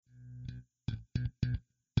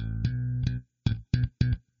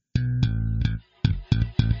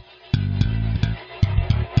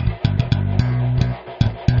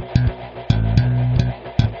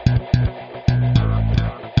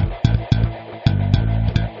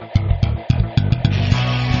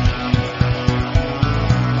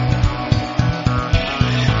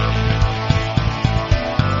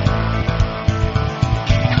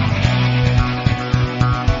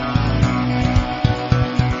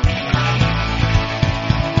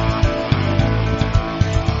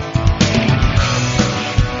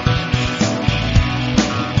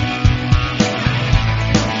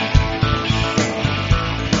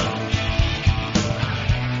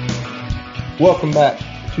Welcome back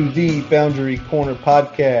to the Boundary Corner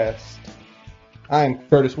podcast. I'm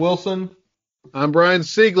Curtis Wilson. I'm Brian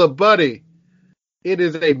Siegler, buddy. It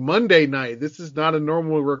is a Monday night. This is not a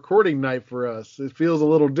normal recording night for us. It feels a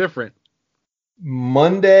little different.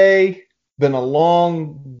 Monday, been a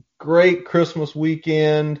long, great Christmas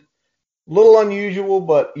weekend. A little unusual,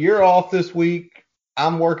 but you're off this week.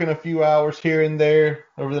 I'm working a few hours here and there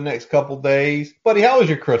over the next couple days. Buddy, how was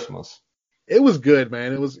your Christmas? It was good,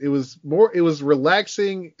 man. It was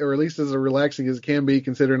relaxing, or at least as relaxing as it can be,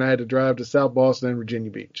 considering I had to drive to South Boston and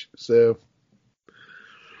Virginia Beach. So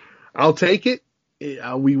I'll take it.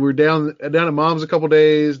 We were down at mom's a couple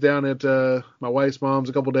days, down at my wife's mom's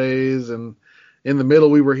a couple days, and in the middle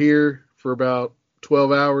we were here for about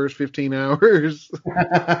 12 hours, 15 hours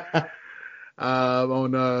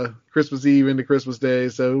on Christmas Eve into Christmas Day.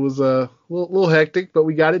 So it was a little hectic, but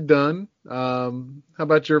we got it done. How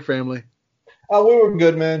about your family? We were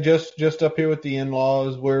good, man. Just up here with the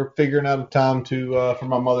in-laws. We're figuring out a time to for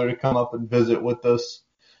my mother to come up and visit with us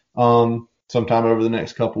sometime over the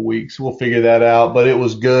next couple weeks. We'll figure that out. But it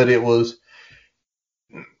was good. It was,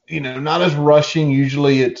 not as rushing.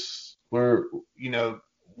 Usually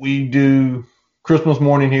we do Christmas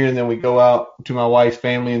morning here, and then we go out to my wife's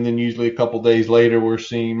family, and then usually a couple days later we're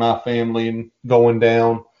seeing my family and going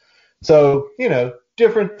down. So,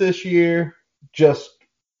 different this year, just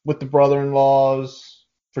with the brother-in-laws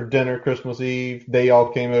for dinner Christmas Eve. They all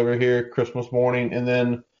came over here Christmas morning, and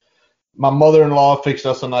then my mother-in-law fixed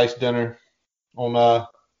us a nice dinner on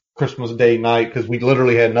Christmas Day night because we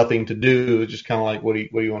literally had nothing to do. It was just kind of like, what do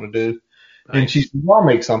you want to do? Nice. And she said, "I'll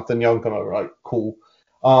make something. Y'all can come over." Like, cool.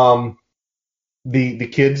 The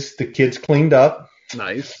kids cleaned up.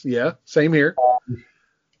 Nice. Yeah. Same here.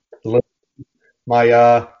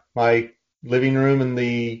 My living room and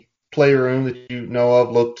the playroom that you know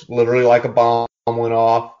of looked literally like a bomb went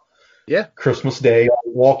off. Yeah. Christmas Day,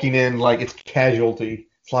 walking in like it's casualty.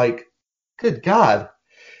 It's like, good God.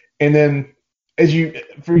 And then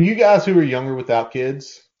for you guys who are younger without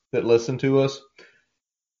kids that listen to us,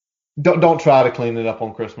 don't try to clean it up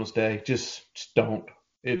on Christmas Day. Just don't.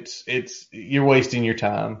 You're wasting your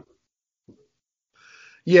time.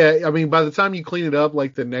 Yeah, I mean, by the time you clean it up,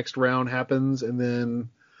 like the next round happens,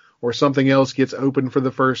 or something else gets open for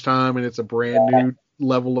the first time, and it's a brand new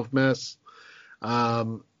level of mess.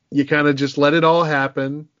 You kind of just let it all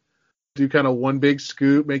happen, do kind of one big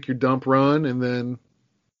scoop, make your dump run, and then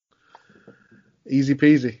easy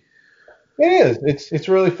peasy. It is. It's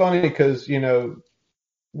really funny because,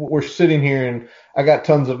 we're sitting here and I got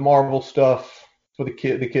tons of Marvel stuff for the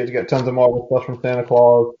kids. The kids got tons of Marvel stuff from Santa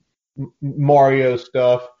Claus, Mario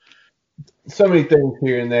stuff, so many things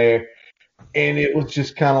here and there. And it was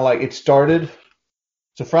just kind of like it started.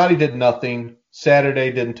 So Friday did nothing.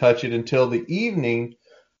 Saturday didn't touch it until the evening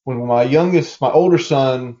when my older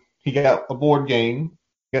son, he got a board game,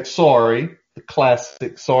 got Sorry, the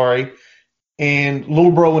classic Sorry. And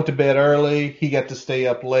little bro went to bed early. He got to stay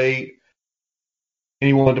up late. And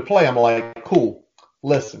he wanted to play. I'm like, cool.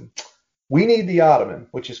 Listen, we need the Ottoman,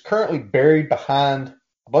 which is currently buried behind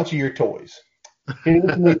a bunch of your toys.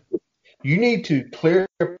 You need to clear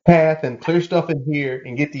a path and clear stuff in here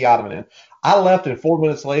and get the Ottoman in. I left, and 4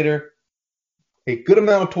 minutes later, a good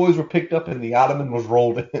amount of toys were picked up, and the Ottoman was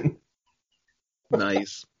rolled in.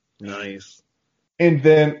 Nice. And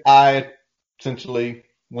then I essentially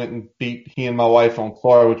went and beat he and my wife on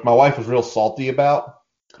Sorry, which my wife was real salty about.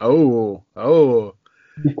 Oh.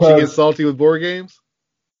 She gets salty with board games?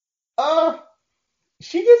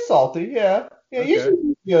 She gets salty, yeah. Yeah, okay. Usually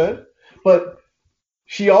she's good. But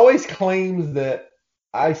she always claims that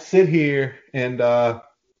I sit here and I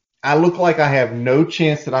look like I have no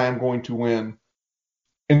chance that I am going to win.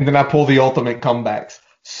 And then I pull the ultimate comebacks.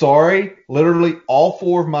 Sorry, literally all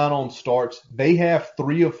 4 of mine on starts. They have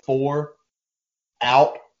 3 of 4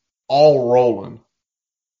 out, all rolling.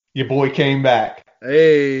 Your boy came back.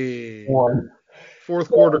 Hey. Won. Fourth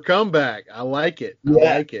quarter comeback. I like it. I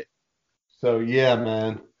like it. So, yeah,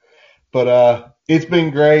 man. But it's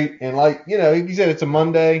been great. And like you said, it's a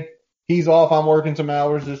Monday. He's off. I'm working some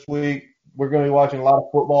hours this week. We're going to be watching a lot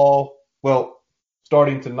of football. Well,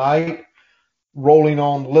 starting tonight, rolling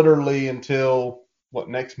on literally until,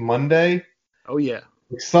 next Monday? Oh, yeah.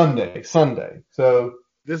 Sunday. So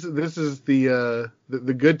this is the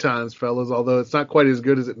good times, fellas, although it's not quite as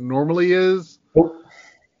good as it normally is.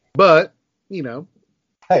 But,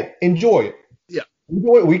 Hey, enjoy it. Yeah.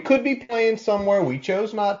 Enjoy it. We could be playing somewhere. We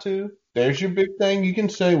chose not to. There's your big thing. You can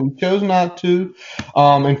say we chose not to.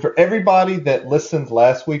 And for everybody that listened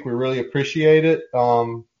last week, we really appreciate it.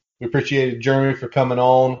 We appreciated Jeremy for coming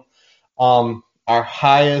on. Our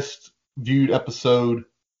highest viewed episode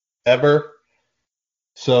ever.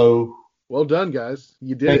 So Well done, guys.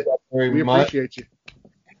 You did thank it. y'all very We much. appreciate you.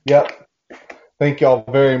 Yep. Thank y'all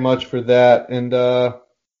very much for that. And,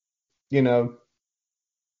 you know,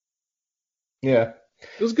 yeah.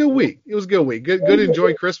 It was a good week. It was a good week. Good to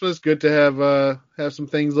enjoy Christmas. Good to have some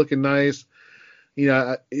things looking nice.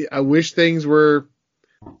 I wish things were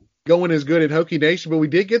going as good in Hokie Nation, but we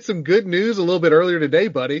did get some good news a little bit earlier today,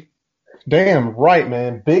 buddy. Damn right,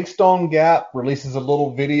 man. Big Stone Gap releases a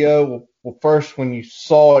little video. Well, first, when you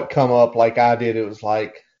saw it come up like I did, it was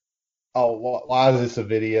like, oh, why is this a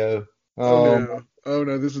video? Oh Um, no. Oh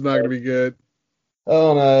no, this is not gonna be good.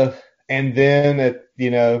 oh no. And then,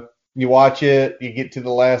 you watch it, you get to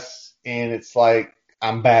the last, and it's like,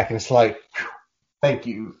 I'm back. And it's like, whew, thank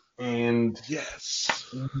you. And Yes.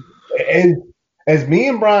 as, as me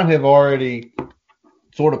and Brian have already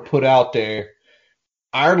sort of put out there,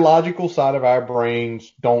 our logical side of our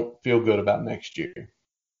brains don't feel good about next year.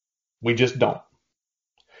 We just don't.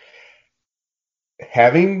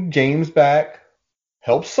 Having James back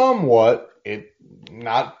helps somewhat. It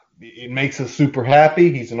makes us super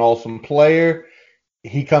happy. He's an awesome player.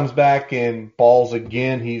 He comes back and balls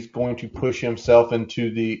again. He's going to push himself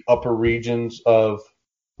into the upper regions of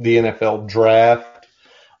the NFL draft.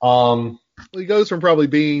 Well, he goes from probably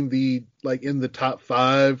being in the top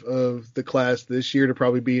 5 of the class this year to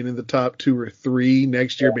probably being in the top 2 or 3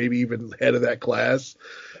 next year, maybe even head of that class.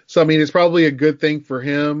 So I mean, it's probably a good thing for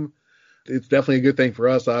him. It's definitely a good thing for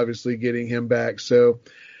us, obviously, getting him back. So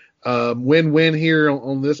win-win here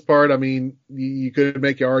on this part. I mean, you could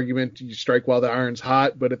make your argument you strike while the iron's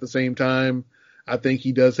hot, but at the same time, I think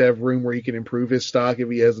he does have room where he can improve his stock if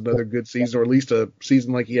he has another good season, or at least a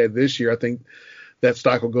season like he had this year. I think that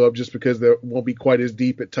stock will go up just because there won't be quite as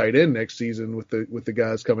deep at tight end next season with the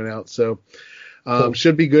guys coming out. So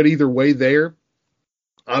should be good either way there.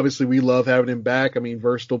 Obviously, we love having him back. I mean,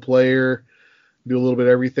 versatile player, do a little bit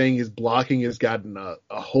of everything. His blocking has gotten a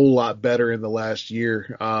whole lot better in the last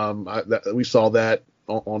year. We saw that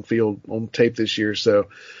on field, on tape this year. So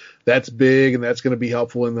that's big, and that's going to be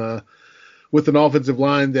helpful with an offensive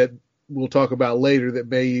line that we'll talk about later that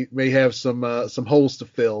may have some holes to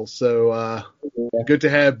fill. So good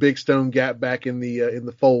to have Big Stone Gap back in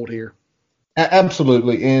the fold here.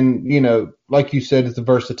 Absolutely. And, like you said, it's the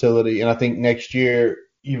versatility. And I think next year,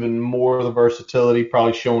 even more of the versatility,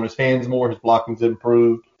 probably showing his hands more, his blocking's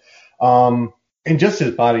improved. And just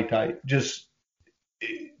his body type, just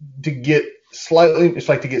it's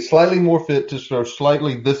like to get slightly more fit, to throw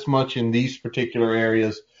slightly this much in these particular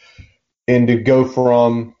areas, and to go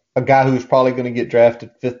from a guy who's probably going to get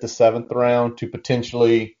drafted 5th to 7th round to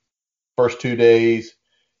potentially first 2 days.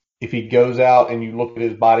 If he goes out and you look at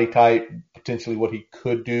his body type, potentially what he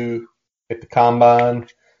could do at the combine,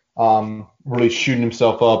 really shooting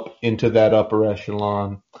himself up into that upper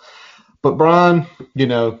echelon. But Brian,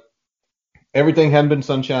 everything hadn't been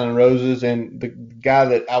sunshine and roses, and the guy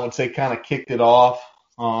that I would say kind of kicked it off,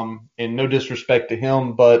 and no disrespect to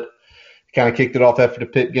him, but kind of kicked it off after the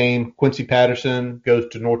Pitt game. Quincy Patterson goes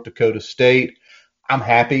to North Dakota State. I'm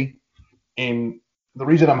happy, and the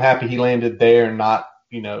reason I'm happy he landed there and not,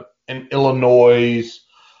 in Illinois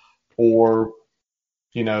or,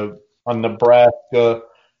 a Nebraska.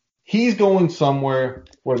 He's going somewhere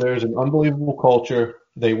where there's an unbelievable culture.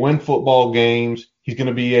 They win football games. He's going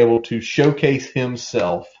to be able to showcase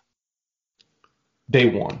himself day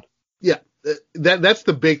one. Yeah, that's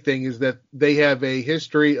the big thing, is that they have a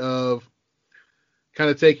history of kind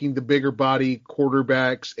of taking the bigger body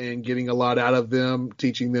quarterbacks and getting a lot out of them,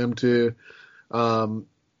 teaching them to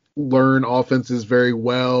learn offenses very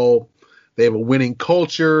well. They have a winning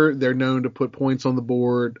culture. They're known to put points on the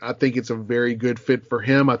board. I think it's a very good fit for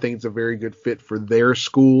him. I think it's a very good fit for their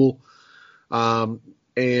school. And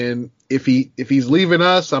if he's leaving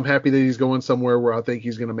us, I'm happy that he's going somewhere where I think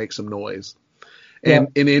he's going to make some noise. And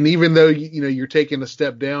even though you're taking a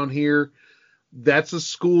step down here, that's a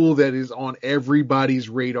school that is on everybody's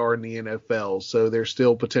radar in the NFL. So there's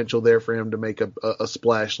still potential there for him to make a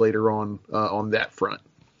splash later on that front.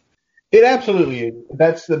 It absolutely is.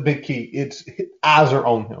 That's the big key. It's eyes are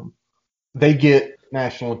on him. They get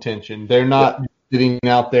national attention. They're not sitting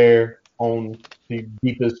out there on the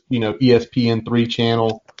deepest, ESPN3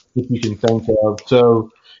 channel that you can think of.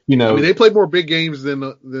 So, I mean, they play more big games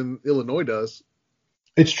than Illinois does.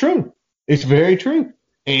 It's true. It's very true.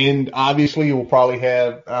 And obviously, you'll probably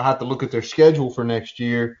I'll have to look at their schedule for next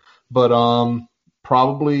year, but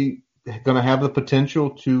probably going to have the potential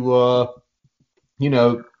to,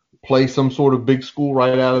 play some sort of big school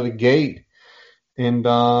right out of the gate. And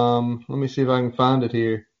let me see if I can find it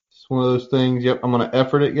here. It's one of those things. Yep, I'm going to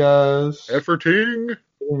effort it, guys. Efforting.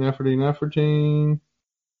 Efforting.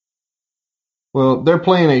 Well, they're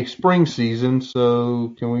playing a spring season,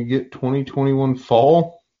 so can we get 2021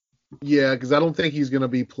 fall? Yeah, because I don't think he's going to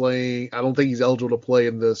be playing. I don't think he's eligible to play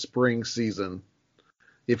in the spring season,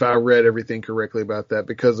 if I read everything correctly about that,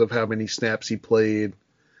 because of how many snaps he played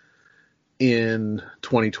in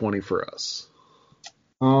 2020 for us.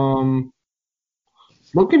 Looking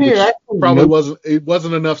Which here, actually, probably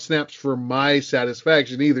wasn't enough snaps for my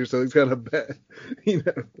satisfaction either. So it's kind of bad,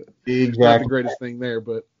 not the exactly. greatest thing there,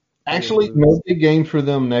 but Actually, no big game for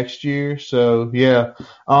them next year. So yeah.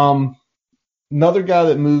 Another guy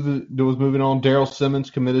that was moving on, Daryl Simmons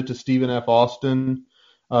committed to Stephen F. Austin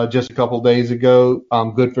just a couple days ago.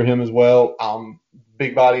 Good for him as well.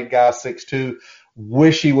 Big bodied guy, 6'2".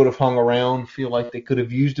 Wish he would have hung around. Feel like they could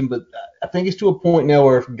have used him, but I think it's to a point now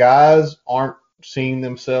where if guys aren't seeing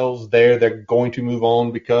themselves there, they're going to move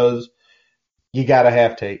on because you got to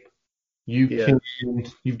have tape.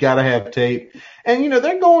 You've got to have tape, and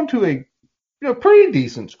they're going to a pretty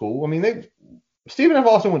decent school. I mean, Stephen F.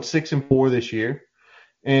 Austin went 6-4 this year,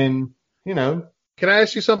 and Can I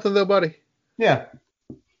ask you something though, buddy? Yeah.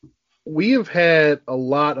 We have had a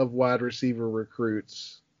lot of wide receiver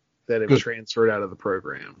recruits that have transferred out of the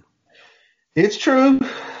program. It's true.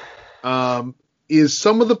 Is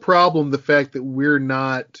some of the problem the fact that we're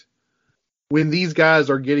not, when these guys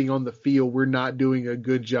are getting on the field, we're not doing a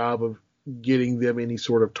good job of getting them any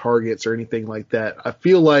sort of targets or anything like that? I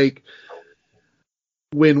feel like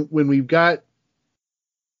when we've got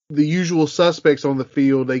the usual suspects on the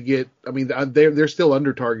field, they're still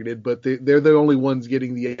under targeted, but they're the only ones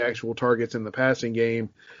getting the actual targets in the passing game.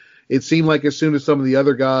 It seemed like as soon as some of the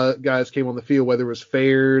other guys came on the field, whether it was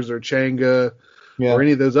Fairs or Changa or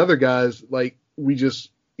any of those other guys, like we just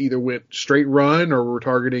either went straight run or were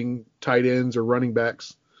targeting tight ends or running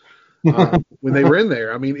backs when they were in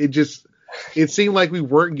there. I mean, it seemed like we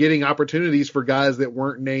weren't getting opportunities for guys that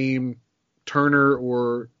weren't named Turner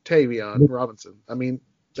or Tavion Robinson. I mean,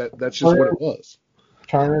 that's just what it was.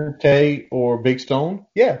 Turner, Tay, or Big Stone.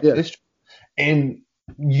 Yeah. It's true. And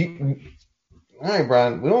all right,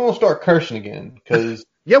 Brian, we don't want to start cursing again because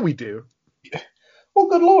yeah, we do. Well,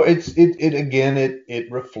 good Lord,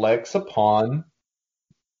 it reflects upon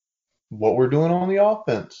what we're doing on the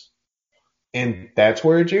offense, and that's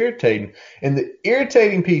where it's irritating. And the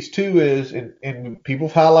irritating piece too is, and people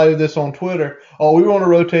have highlighted this on Twitter. Oh, we want to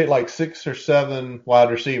rotate like 6 or 7 wide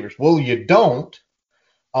receivers. Well, you don't.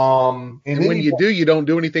 And when you do, you don't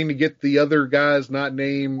do anything to get the other guys not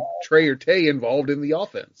named Trey or Tay involved in the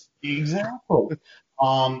offense. Exactly.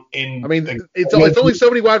 It's only so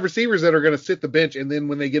many wide receivers that are going to sit the bench, and then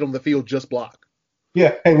when they get on the field, just block.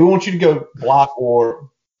 Yeah. Hey, we want you to go block or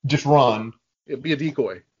just run. It'd be a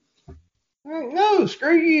decoy. No,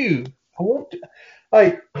 screw you.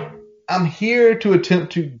 I'm here to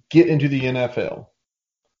attempt to get into the NFL.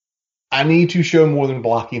 I need to show more than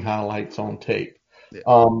blocking highlights on tape.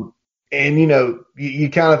 Yeah. And you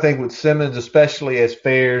kind of think with Simmons, especially as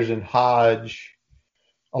Fairs and Hodge,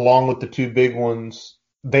 along with the 2 big ones,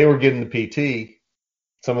 they were getting the PT.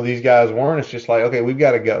 Some of these guys weren't. It's just like, okay, we've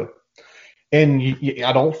got to go. And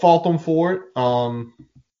I don't fault them for it.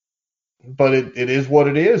 But it is what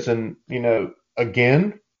it is. And,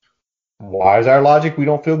 again, why is our logic we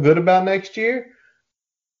don't feel good about next year?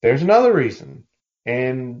 There's another reason.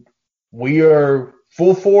 And we are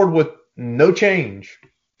full forward with no change.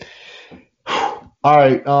 All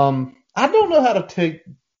right. I don't know how to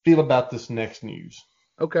feel about this next news.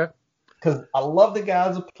 Okay. Because I love the guy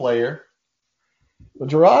as a player. But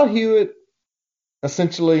Gerard Hewitt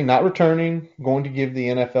essentially not returning, going to give the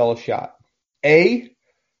NFL a shot.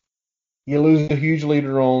 You lose a huge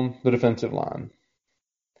leader on the defensive line.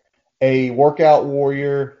 A workout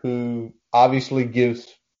warrior who obviously gives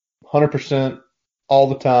 100% all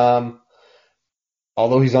the time.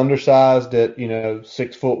 Although he's undersized at,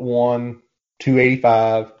 6'1",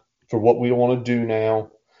 285 for what we want to do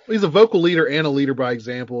now. He's a vocal leader and a leader by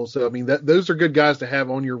example. So, those are good guys to have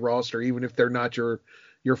on your roster, even if they're not your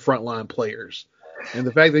frontline players. And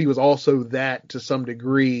the fact that he was also that to some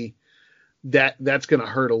degree, that's going to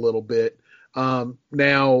hurt a little bit.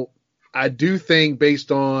 Now, I do think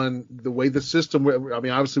based on the way the system,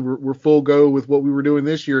 obviously we're full go with what we were doing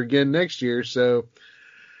this year again next year. So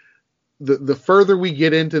the further we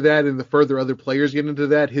get into that and the further other players get into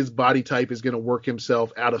that, his body type is going to work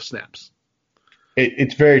himself out of snaps.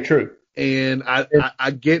 It's very true. And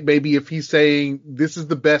I get maybe if he's saying this is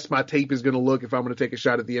the best my tape is going to look if I'm going to take a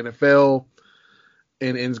shot at the NFL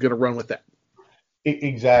and is going to run with that.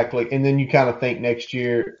 Exactly. And then you kind of think next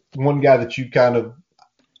year, one guy that you kind of,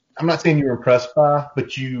 I'm not saying you were impressed by,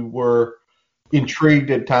 but you were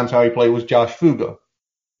intrigued at times how he played was Josh Fuga.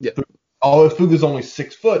 Yeah. Although Fuga's only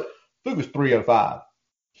 6 foot, Fuga's 305.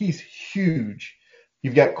 He's huge.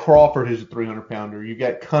 You've got Crawford, who's a 300-pounder. You've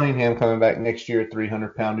got Cunningham coming back next year, a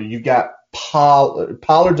 300-pounder. You've got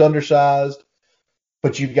Pollard's undersized,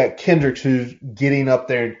 but you've got Kendricks, who's getting up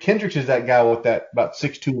there. And Kendricks is that guy with that about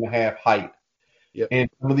 6'2.5" height. Yep. And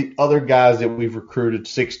some of the other guys that we've recruited,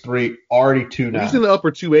 6'3", already 2'9". He's in the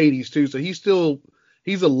upper 280s too, so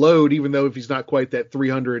he's a load, even though if he's not quite that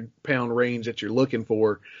 300-pound range that you're looking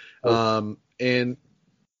for. And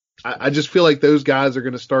I just feel like those guys are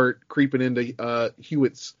going to start creeping into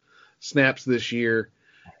Hewitt's snaps this year,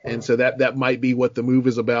 and so that might be what the move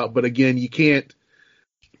is about. But again, you can't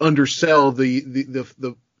undersell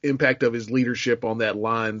the impact of his leadership on that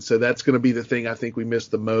line. So that's going to be the thing I think we miss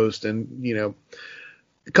the most. And a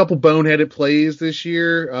couple boneheaded plays this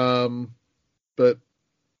year, but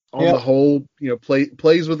on the whole,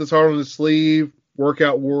 plays with his heart on his sleeve.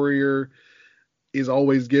 Workout warrior, is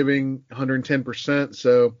always giving 110%.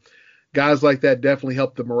 So guys like that definitely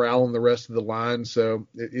help the morale on the rest of the line. So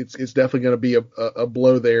it's definitely going to be a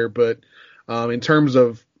blow there. But in terms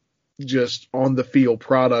of just on the field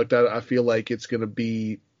product, I feel like it's going to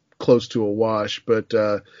be close to a wash, but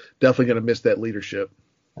definitely going to miss that leadership.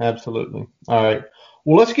 Absolutely. All right.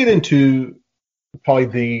 Well, let's get into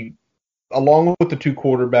probably along with the two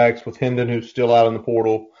quarterbacks, with Hendon, who's still out in the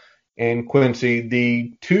portal, and Quincy,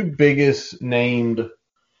 the two biggest named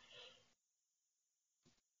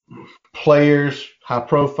players, high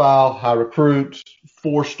profile, high recruits,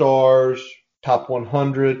 4 stars, top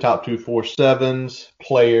 100, top 247s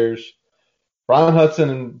players, Brian Hudson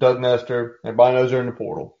and Doug Nestor. Everybody knows they're in the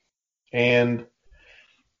portal. And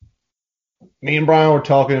me and Brian were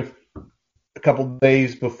talking a couple of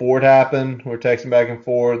days before it happened. We're texting back and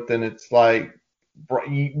forth, and it's like,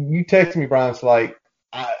 you text me, Brian. It's like,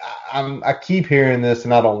 I keep hearing this,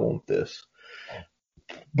 and I don't want this.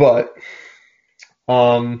 But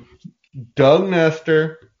Doug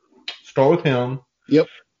Nestor, start with him. Yep.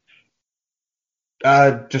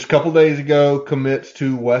 Just a couple days ago, commits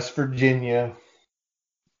to West Virginia.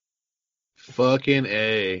 Fucking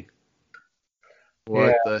A.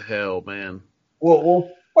 What the hell, man?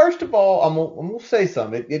 Well, first of all, I'm gonna say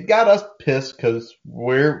something. It got us pissed because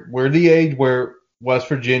we're the age where West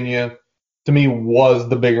Virginia, to me, was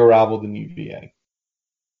the bigger rival than UVA.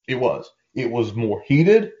 It was. It was more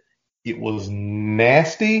heated. It was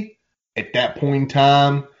nasty at that point in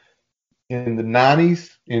time in the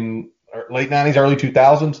 90s, in late 90s, early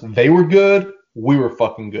 2000s. They were good. We were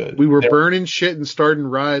fucking good. We were burning shit and starting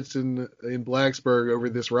riots in Blacksburg over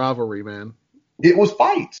this rivalry, man. It was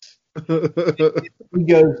fights. It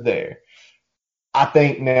goes there. I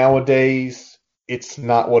think nowadays it's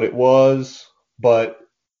not what it was, but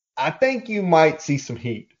I think you might see some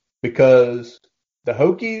heat because the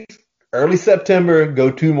Hokies, early September, go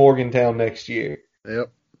to Morgantown next year.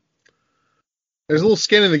 Yep. There's a little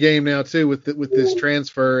skin in the game now too with this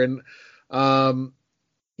transfer, and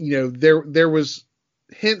there was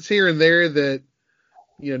hints here and there that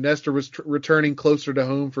Nestor was returning closer to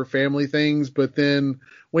home for family things, but then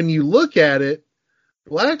when you look at it,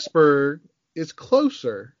 Blacksburg is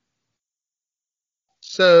closer.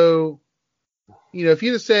 So, if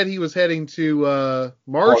you'd have said he was heading to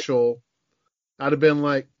Marshall, I'd have been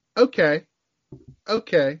like, okay, but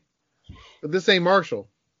this ain't Marshall.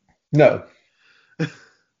 No.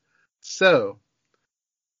 So,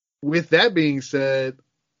 with that being said,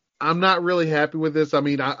 I'm not really happy with this. I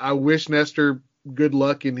mean, I wish Nestor good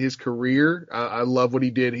luck in his career. I love what he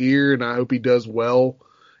did here, and I hope he does well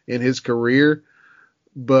in his career.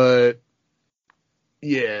 But,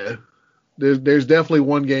 yeah, there's definitely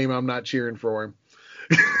one game I'm not cheering for him.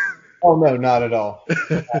 Oh, no, not at all.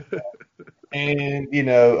 And,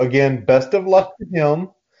 again, best of luck to him.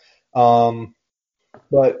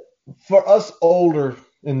 But for us older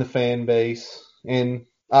in the fan base, and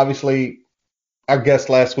obviously our guest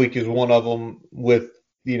last week is one of them with,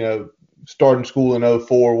 starting school in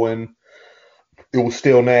 2004 when it was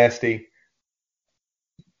still nasty.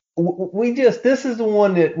 This is the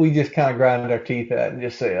one that we just kind of grind our teeth at and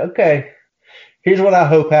just say, okay, here's what I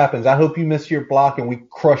hope happens. I hope you miss your block and we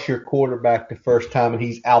crush your quarterback the first time and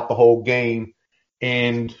he's out the whole game.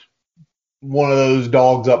 And one of those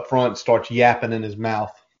dogs up front starts yapping in his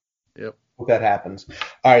mouth. Yep. Hope that happens.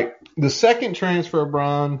 All right. The second transfer,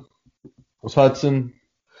 Brian, was Hudson.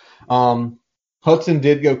 Hudson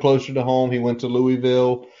did go closer to home. He went to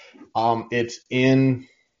Louisville. It's in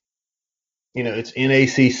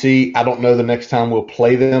ACC. I don't know the next time we'll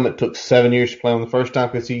play them. It took 7 years to play them the first time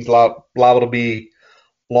because he's liable to be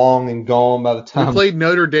long and gone by the time. We played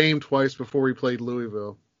Notre Dame twice before we played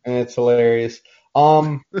Louisville. And it's hilarious.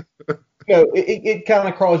 It kind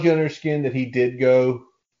of crawls you under your skin that he did go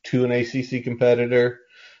to an ACC competitor.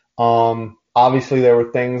 Obviously, there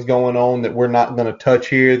were things going on that we're not going to touch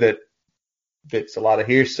here that's a lot of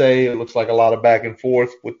hearsay. It looks like a lot of back and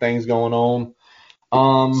forth with things going on.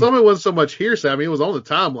 Some of it wasn't so much hearsay. I mean, it was on the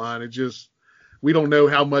timeline. It just, we don't know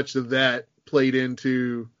how much of that played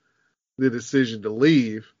into the decision to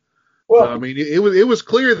leave. Well, I mean, it was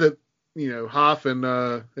clear that, Hoff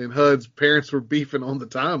and Hud's parents were beefing on the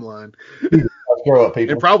timeline, grow up,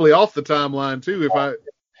 people, and probably off the timeline too.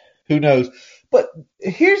 Who knows? But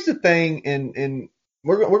here's the thing, and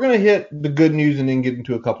we're going to hit the good news and then get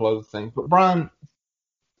into a couple other things. But Brian,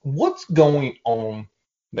 what's going on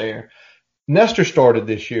there? Nestor started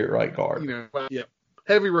this year at right guard.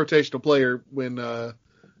 Heavy rotational player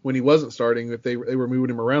when he wasn't starting. If they were moving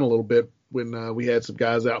him around a little bit when we had some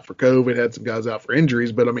guys out for COVID, had some guys out for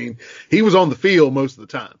injuries, but I mean, he was on the field most of the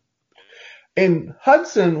time. And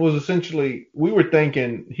Hudson was essentially, we were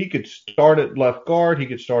thinking he could start at left guard, he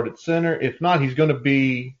could start at center. If not, he's going to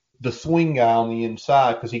be the swing guy on the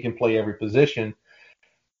inside because he can play every position.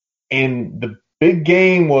 And the big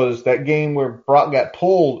game was that game where Brock got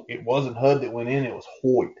pulled. It wasn't Hud that went in, it was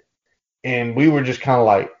Hoyt. And we were just kind of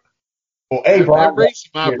like, well, hey, Brock. That raised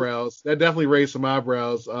some eyebrows. That definitely raised some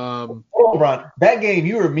eyebrows. Brian, that game,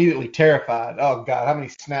 you were immediately terrified. Oh, God, how many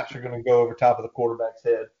snaps are going to go over top of the quarterback's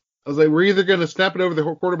head? I was like, we're either going to snap it over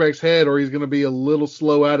the quarterback's head or he's going to be a little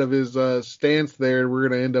slow out of his stance there, and we're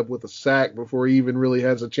going to end up with a sack before he even really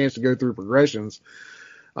has a chance to go through progressions.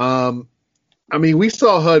 I mean, we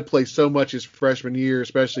saw Hud play so much his freshman year,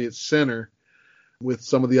 especially at center, with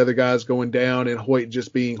some of the other guys going down and Hoyt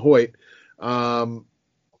just being Hoyt.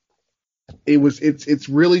 It's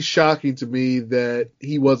really shocking to me that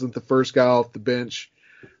he wasn't the first guy off the bench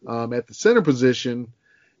at the center position,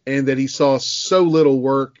 and that he saw so little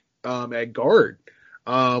work at guard.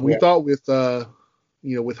 We thought with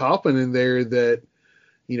Hoffman in there that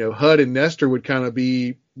Hud and Nestor would kind of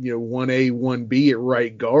be 1A 1B at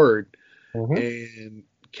right guard, and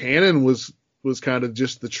Cannon was kind of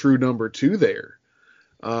just the true number 2 there.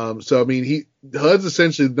 So I mean, Hud's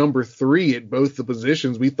essentially number 3 at both the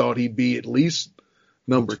positions. We thought he'd be at least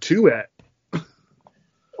number 2 at.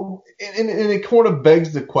 And it kind of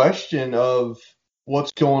begs the question of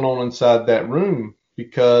what's going on inside that room,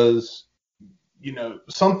 because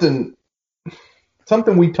something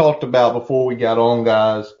we talked about before we got on,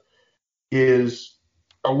 guys, is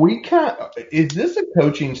this a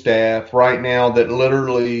coaching staff right now that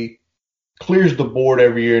literally clears the board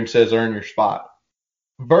every year and says earn your spot,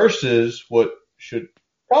 versus what should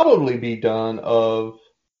probably be done of,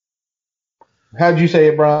 how'd you say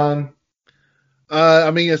it, Brian?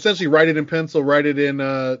 I mean, essentially write it in pencil, write it in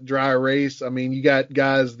dry erase. I mean, you got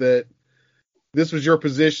guys that this was your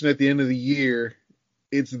position at the end of the year.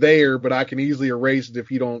 It's there, but I can easily erase it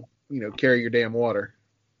if you don't, carry your damn water.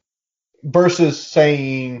 Versus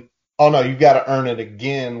saying, oh no, you got to earn it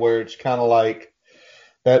again, where it's kind of like,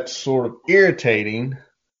 that's sort of irritating.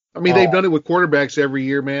 I mean, they've done it with quarterbacks every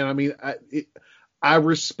year, man. I mean, I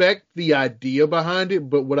respect the idea behind it,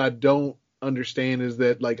 but what I don't understand is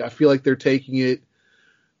that, like, I feel like they're taking it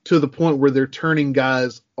to the point where they're turning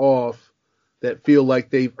guys off that feel like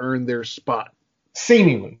they've earned their spot.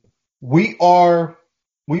 Seemingly, we are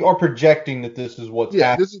projecting that this is what's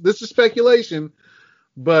happening. This is speculation,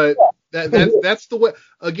 but that's the way.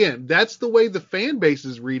 Again, that's the way the fan base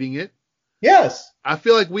is reading it. Yes, I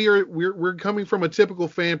feel like we're coming from a typical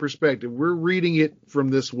fan perspective. We're reading it from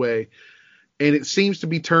this way, and it seems to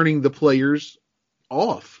be turning the players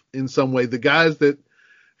off in some way. The guys that,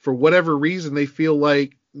 for whatever reason, they feel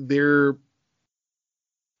like they're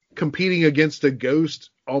competing against a ghost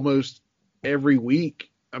almost every week.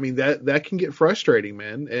 I mean, that can get frustrating,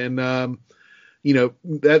 man. And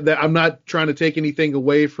that I'm not trying to take anything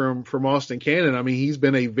away from Austin Cannon. I mean, he's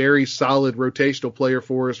been a very solid rotational player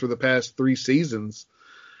for us for the past 3 seasons.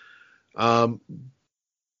 But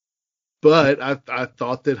I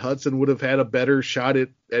thought that Hudson would have had a better shot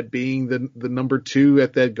at being the number 2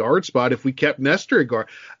 at that guard spot if we kept Nestor at guard.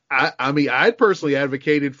 I mean, I'd personally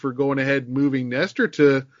advocated for going ahead and moving Nestor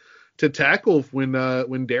to tackle when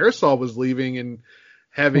Darrisaw was leaving, and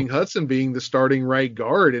having Hudson being the starting right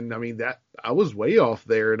guard. And I mean, that I was way off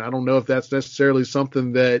there, and I don't know if that's necessarily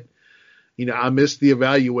something that I missed the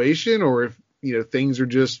evaluation, or if things are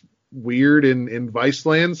just weird in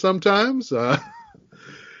Viceland sometimes.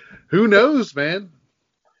 Who knows, man?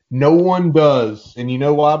 No one does. And you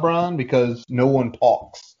know why, Brian? Because no one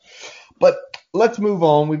talks. But let's move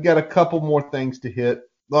on. We've got a couple more things to hit.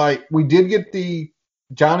 Like, we did get the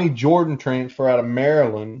Johnny Jordan transfer out of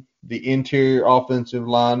Maryland, the interior offensive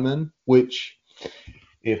lineman, which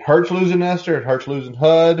it hurts losing Nestor, it hurts losing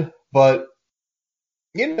Hud, but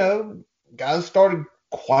Guys started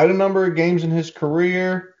quite a number of games in his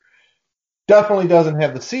career. Definitely doesn't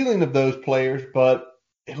have the ceiling of those players, but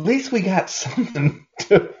at least we got something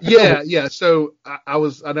to Yeah. So I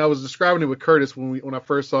was describing it with Curtis when I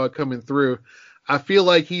first saw it coming through. I feel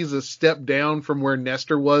like he's a step down from where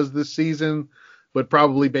Nestor was this season, but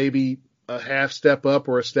probably maybe a half step up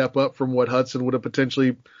or a step up from what Hudson would have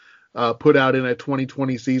potentially put out in a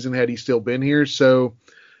 2020 season had he still been here. So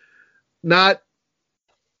not,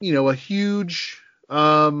 a huge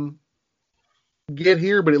get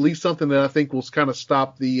here, but at least something that I think will kind of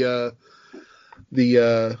stop the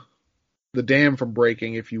dam from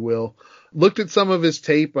breaking, if you will. Looked at some of his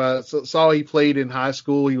tape. Saw he played in high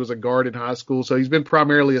school. He was a guard in high school, so he's been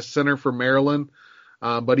primarily a center for Maryland.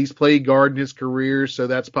 But he's played guard in his career, so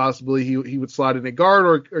that's possibly he would slide in at guard,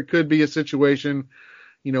 or it could be a situation,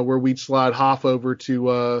 where we'd slide Hoff over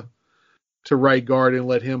to right guard and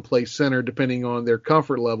let him play center, depending on their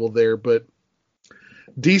comfort level there. But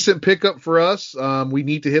decent pickup for us. We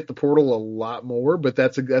need to hit the portal a lot more, but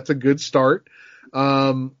that's a good start.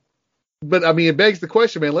 But I mean, it begs the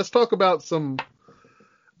question, man. Let's talk about some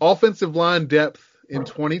offensive line depth in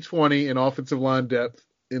 2020 and offensive line depth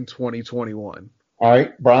in 2021. All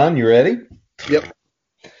right, Brian, you ready? Yep.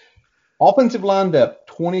 Offensive line depth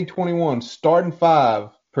 2021, starting five,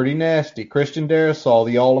 pretty nasty. Christian Darrisaw,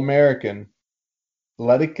 the All-American.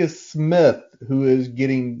 Leticus Smith, who is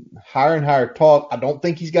getting higher and higher talk. I don't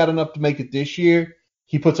think he's got enough to make it this year.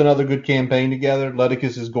 He puts another good campaign together.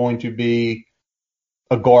 Leticus is going to be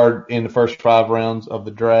a guard in the first 5 rounds of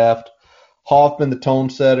the draft. Hoffman, the tone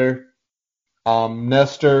setter.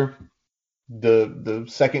 Nestor, the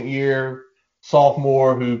second year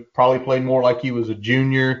sophomore who probably played more like he was a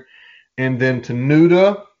junior. And then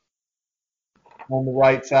Tenuta on the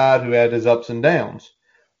right side who had his ups and downs.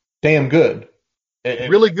 Damn good.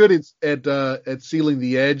 Really good at sealing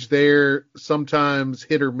the edge there. Sometimes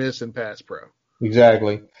hit or miss in pass pro.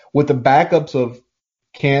 Exactly. With the backups of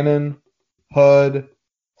Cannon, Hud,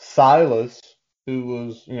 Silas, who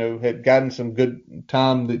was, had gotten some good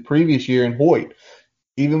time the previous year, and Hoyt.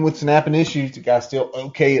 Even with snapping issues, the guy's still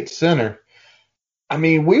okay at center. I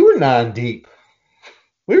mean, we were 9 deep.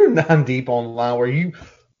 We were 9 deep on the line where you,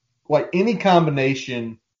 like any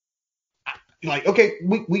combination, like, okay,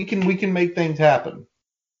 we can make things happen.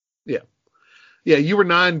 Yeah, you were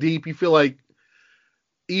 9 deep. You feel like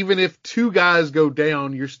even if 2 guys go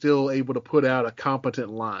down, you're still able to put out a competent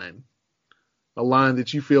line, a line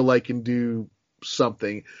that you feel like can do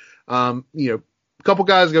something. A couple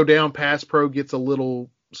guys go down, pass pro gets a little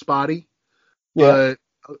spotty, but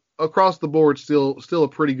across the board, still a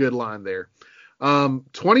pretty good line there.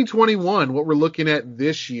 2021, what we're looking at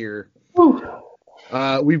this year,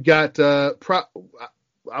 we've got.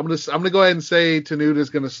 I'm gonna go ahead and say Tenuta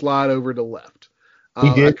is gonna slide over to left.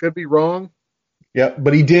 I could be wrong. Yeah,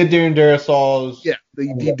 but he did during Darrisaw's. Yeah,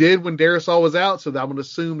 he did when Darrisaw was out, so I'm going to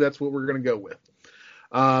assume that's what we're going to go with.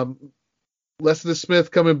 Lester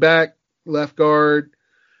Smith coming back, left guard.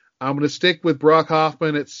 I'm going to stick with Brock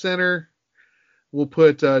Hoffman at center. We'll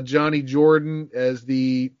put Johnny Jordan as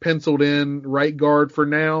the penciled-in right guard for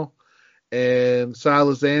now, and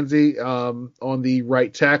Silas Zanzi on the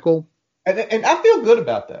right tackle. And I feel good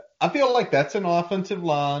about that. I feel like that's an offensive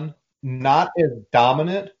line, not as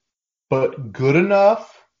dominant, but good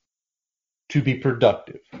enough to be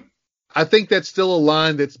productive. I think that's still a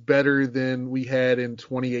line that's better than we had in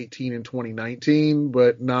 2018 and 2019,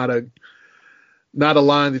 but not a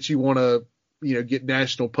line that you want to, get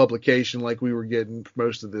national publication like we were getting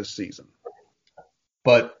most of this season.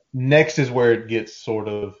 But next is where it gets sort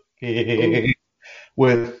of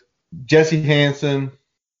with Jesse Hansen,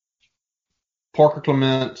 Parker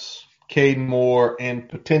Clements, Caden Moore, and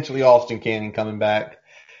potentially Austin Cannon coming back.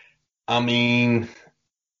 I mean,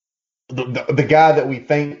 the guy that we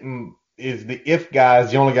think is the if guy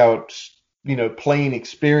is the only guy with, playing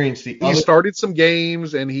experience. He started some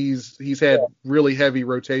games and he's had really heavy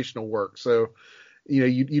rotational work. So,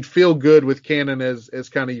 you'd feel good with Cannon as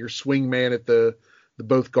kind of your swing man at the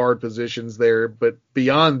both guard positions there. But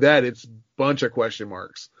beyond that, it's a bunch of question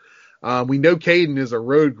marks. We know Caden is a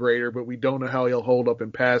road grader, but we don't know how he'll hold up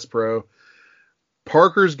in pass pro.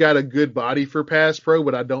 Parker's got a good body for pass pro,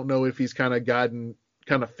 but I don't know if he's kind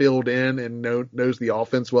of filled in and knows the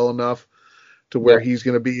offense well enough to where he's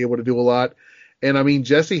going to be able to do a lot. And I mean,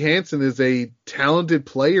 Jesse Hansen is a talented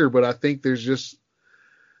player, but I think there's just,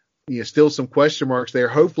 still some question marks there.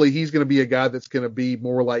 Hopefully he's going to be a guy that's going to be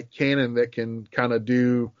more like Cannon that can kind of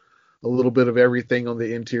do a little bit of everything on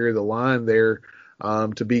the interior of the line there,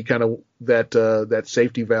 to be kind of that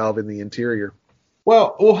safety valve in the interior.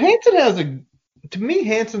 Well, Hansen has to me,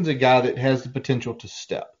 Hanson's a guy that has the potential to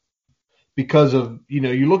step because of,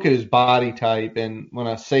 you look at his body type. And when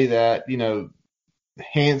I say that,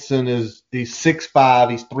 Hanson he's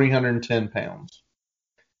 6'5", he's 310 pounds.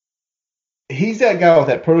 He's that guy with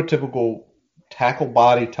that prototypical tackle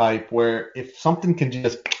body type where if something can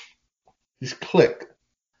just click,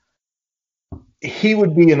 he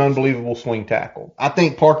would be an unbelievable swing tackle. I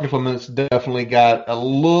think Parker Clement's definitely got a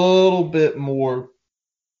little bit more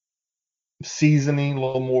seasoning, a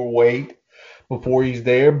little more weight before he's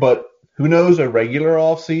there. But who knows, a regular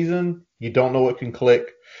off season, you don't know what can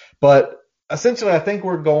click. But essentially, I think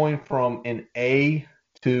we're going from an A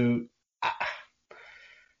to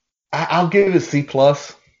I'll give it a C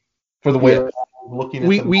plus for the way I'm looking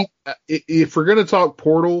at if we're going to talk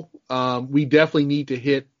portal, we definitely need to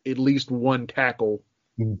hit at least one tackle.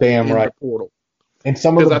 Damn right. The portal. And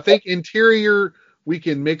because I think interior we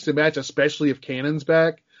can mix and match, especially if Cannon's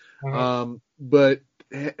back. Mm-hmm. But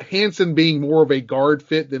Hanson being more of a guard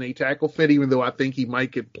fit than a tackle fit, even though I think he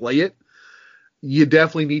might could play it, you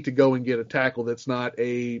definitely need to go and get a tackle that's not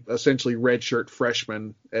a essentially redshirt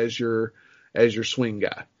freshman as your swing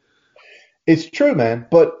guy. It's true, man.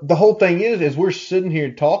 But the whole thing is we're sitting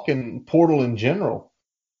here talking portal in general.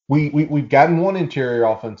 We've gotten one interior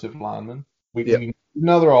offensive lineman. We need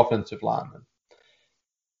another offensive lineman.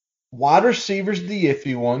 Wide receiver's the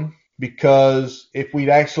iffy one because if we'd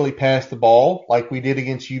actually passed the ball like we did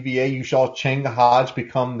against UVA, you saw Changa Hodge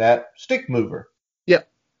become that stick mover. Yep.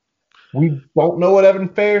 We don't know what Evan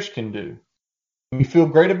Ferris can do. We feel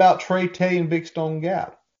great about Trey Tay and Big Stone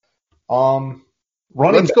Gap.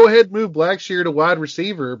 Let's go ahead and move Blackshear to wide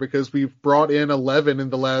receiver because we've brought in 11 in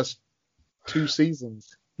the last 2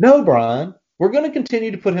 seasons. No, Brian. We're going to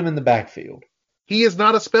continue to put him in the backfield. He is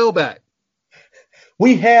not a spellback.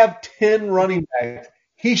 We have 10 running backs.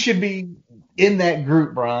 He should be in that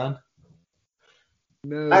group, Brian.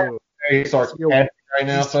 No. I'm very sarcastic right now.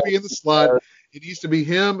 He needs to be in the slot. It needs to be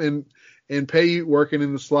him and Payute working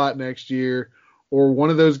in the slot next year. Or one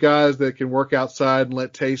of those guys that can work outside and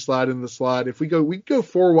let Tay slide in the slot. We can go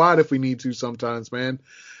 4 wide if we need to sometimes, man.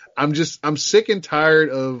 I'm sick and tired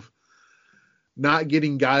of not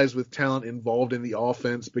getting guys with talent involved in the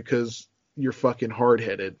offense because you're fucking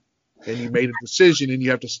hard-headed and you made a decision and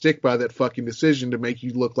you have to stick by that fucking decision to make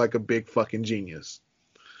you look like a big fucking genius.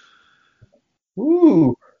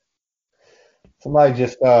 Ooh. Somebody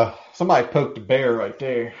poked a bear right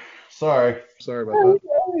there. Sorry about that.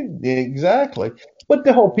 Exactly. But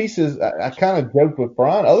the whole piece is, I kind of joked with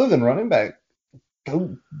Brian, other than running back,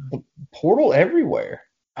 go the portal everywhere.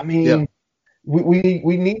 I mean,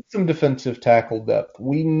 we need some defensive tackle depth.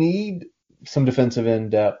 We need some defensive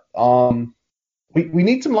end depth. We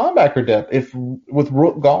need some linebacker depth. With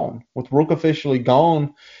Rook officially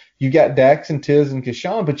gone, you got Dax and Tiz and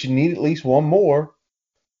Keshawn, but you need at least one more.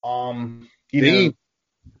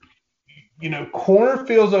 Corner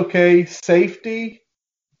feels okay. Safety.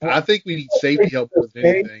 I think we need safety help with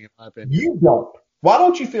anything, in my opinion. You don't. Why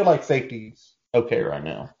don't you feel like safety's okay right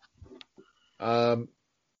now?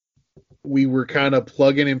 We were kind of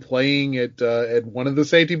plugging and playing at one of the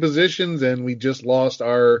safety positions, and we just lost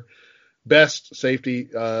our best safety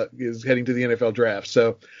is heading to the NFL draft.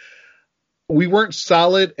 So we weren't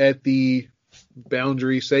solid at the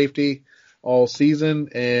boundary safety all season,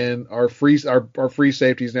 and our free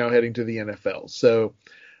safety is now heading to the NFL. So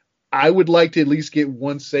I would like to at least get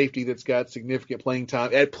one safety that's got significant playing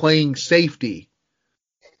time at playing safety,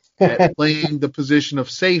 at playing the position of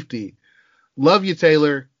safety. Love you,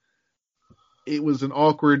 Taylor. It was an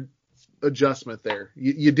awkward adjustment there.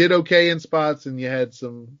 You did okay in spots, and you had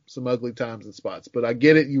some ugly times in spots. But I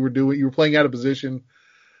get it. You were playing out of position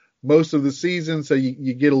most of the season, so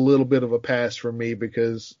you get a little bit of a pass from me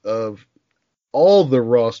because of all the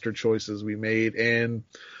roster choices we made and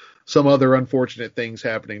some other unfortunate things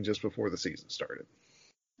happening just before the season started.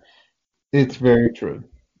 It's very true.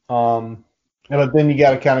 But then you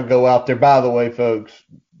got to kind of go out there. By the way, folks,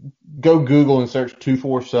 go Google and search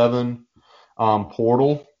 247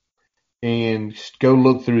 portal and just go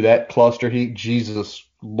look through that cluster heat. Jesus,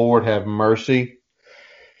 Lord have mercy.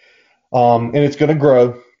 And it's going to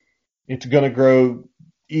grow. It's going to grow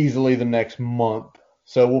easily the next month.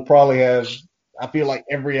 So we'll probably have, I feel like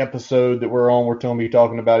every episode that we're on, we're going to be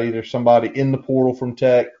talking about either somebody in the portal from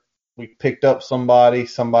Tech. We picked up somebody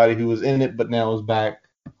who was in it but now is back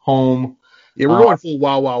home. Yeah, we're going full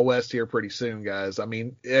Wild Wild West here pretty soon, guys. I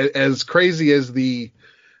mean, as crazy as the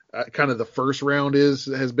kind of the first round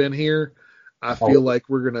has been here, I feel like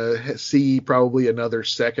we're going to see probably another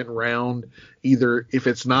second round. Either if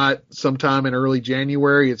it's not sometime in early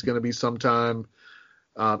January, it's going to be sometime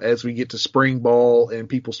as we get to spring ball and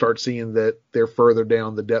people start seeing that they're further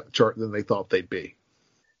down the depth chart than they thought they'd be.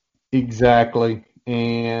 Exactly.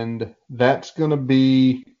 And that's going to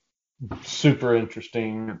be super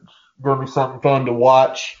interesting. It's going to be something fun to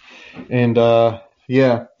watch. And,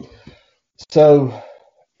 yeah. So,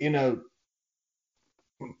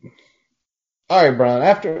 all right,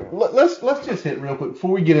 Brian, let's just hit real quick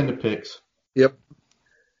before we get into picks. Yep.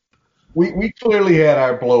 We clearly had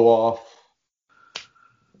our blow off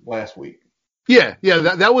last week. Yeah.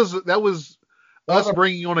 That was us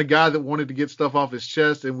bringing on a guy that wanted to get stuff off his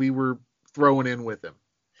chest, and we were throwing in with him.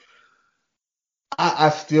 I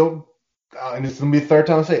still, and it's going to be the third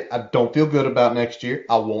time I say it, I don't feel good about next year.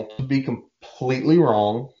 I want to be completely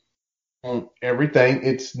wrong on everything.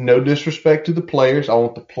 It's no disrespect to the players. I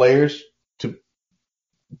want the players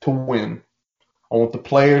to win. I want the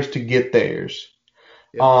players to get theirs.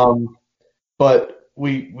 Yep. But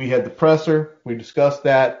we had the presser. We discussed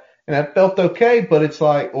that, and that felt okay. But it's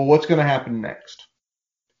like, well, what's going to happen next?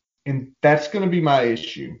 And that's going to be my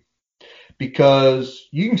issue. Because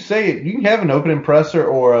you can say it, you can have an opening presser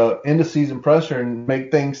or a end of season presser and make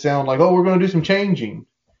things sound like, oh, we're going to do some changing.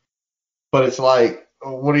 But it's like,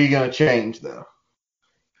 what are you going to change though?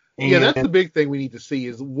 Yeah, that's the big thing we need to see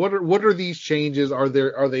is what are these changes? Are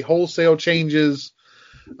they wholesale changes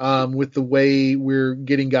with the way we're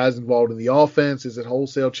getting guys involved in the offense? Is it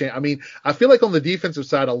wholesale change? I mean, I feel like on the defensive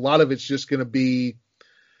side, a lot of it's just going to be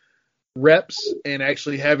reps and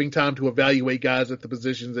actually having time to evaluate guys at the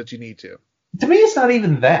positions that you need to. To me, it's not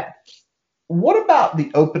even that. What about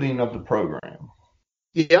the opening of the program?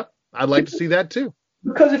 Yeah, I'd like to see that too.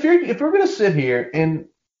 Because if we're going to sit here, and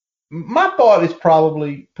my thought is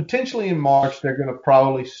probably potentially in March they're going to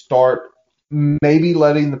probably start maybe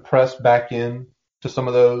letting the press back in to some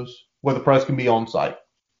of those where the press can be on site.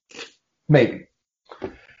 Maybe.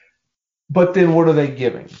 But then what are they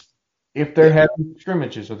giving? If they're having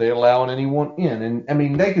scrimmages, are they allowing anyone in? And I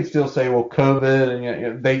mean, they could still say, well,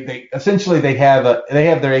 COVID, and they essentially they have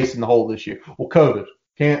their ace in the hole this year. Well, COVID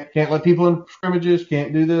can't let people in scrimmages,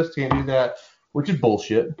 can't do this, can't do that, which is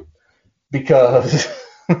bullshit because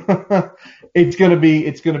it's gonna be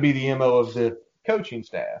the MO of the coaching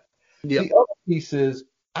staff. Yep. The other piece is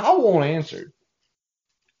I want answered,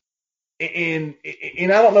 and I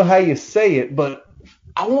don't know how you say it, but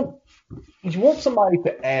you want somebody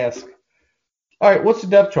to ask. All right, what's the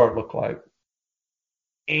depth chart look like?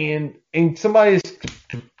 And somebody is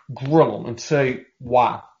to grill them and say,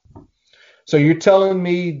 why? So you're telling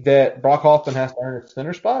me that Brock Hoffman has to earn a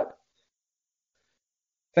center spot?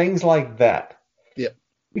 Things like that. Yeah.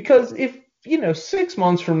 Because if, 6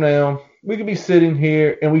 months from now, we could be sitting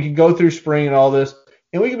here and we could go through spring and all this,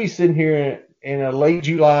 and we could be sitting here in a late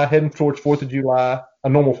July, heading towards 4th of July, a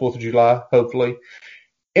normal 4th of July, hopefully.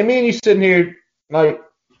 And me and you sitting here like,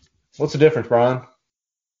 what's the difference, Brian?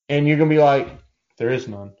 And you're going to be like, there is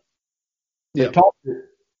none. Yeah. They talked it.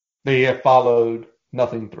 They have followed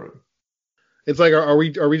nothing through. It's like, are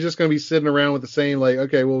we just going to be sitting around with the same, like,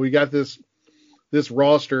 okay, well, we got this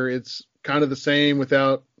roster. It's kind of the same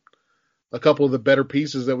without a couple of the better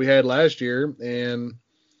pieces that we had last year. And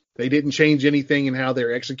they didn't change anything in how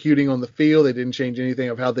they're executing on the field. They didn't change anything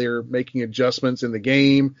of how they're making adjustments in the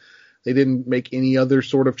game. They didn't make any other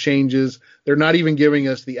sort of changes. They're not even giving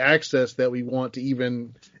us the access that we want to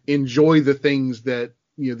even enjoy the things that,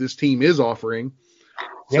 this team is offering.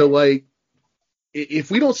 Yep. So, like, if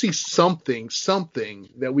we don't see something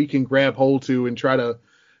that we can grab hold to and try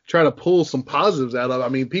to pull some positives out of, I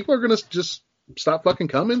mean, people are going to just stop fucking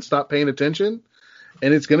coming, stop paying attention,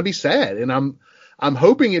 and it's going to be sad. And I'm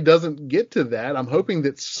hoping it doesn't get to that. I'm hoping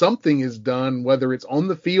that something is done, whether it's on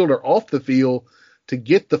the field or off the field, to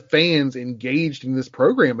get the fans engaged in this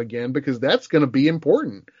program again, because that's going to be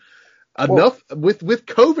important. Enough with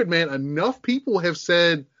COVID, man, enough people have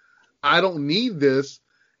said, I don't need this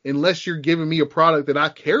unless you're giving me a product that I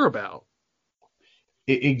care about.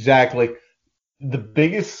 Exactly. The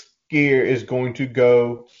biggest scare is going to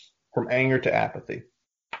go from anger to apathy.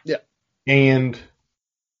 Yeah. And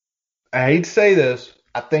I hate to say this,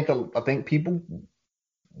 I think people,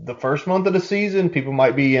 the first month of the season, people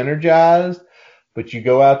might be energized. But you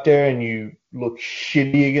go out there and you look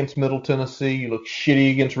shitty against Middle Tennessee, you look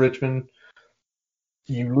shitty against Richmond,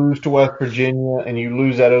 you lose to West Virginia, and you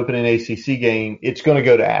lose that opening ACC game, it's going to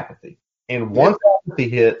go to apathy. And once apathy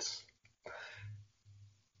hits,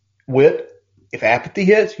 if apathy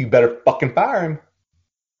hits, you better fucking fire him.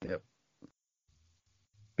 Yep.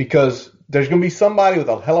 Because there's going to be somebody with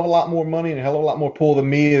a hell of a lot more money and a hell of a lot more pull than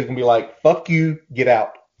me is going to be like, fuck you, get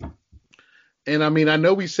out. And, I mean, I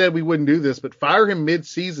know we said we wouldn't do this, but fire him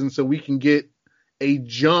mid-season so we can get a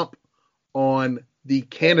jump on the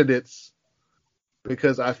candidates,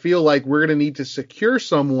 because I feel like we're going to need to secure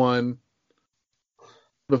someone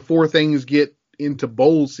before things get into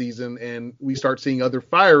bowl season and we start seeing other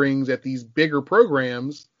firings at these bigger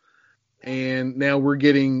programs. And now we're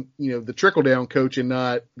getting, the trickle down coach and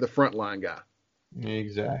not the frontline guy.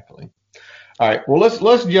 Exactly. All right. Well,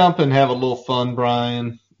 let's jump and have a little fun,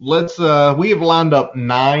 Brian. We have lined up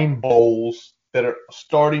 9 bowls that are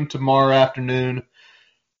starting tomorrow afternoon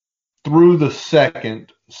through the 2nd.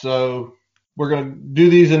 So we're going to do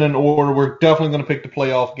these in an order. We're definitely going to pick the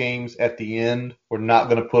playoff games at the end. We're not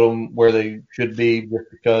going to put them where they should be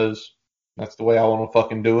just because that's the way I want to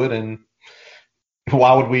fucking do it. And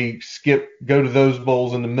why would we go to those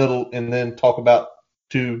bowls in the middle and then talk about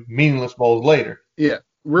 2 meaningless bowls later? Yeah.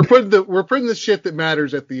 We're putting the shit that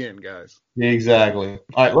matters at the end, guys. Exactly.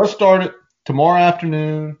 All right, let's start it tomorrow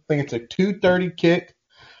afternoon. I think it's a 2:30 kick.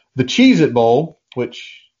 The Cheez-It Bowl,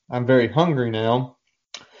 which I'm very hungry now.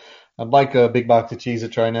 I'd like a big box of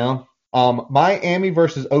Cheez-Its right now. Miami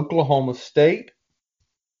versus Oklahoma State.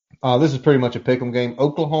 This is pretty much a pick'em game.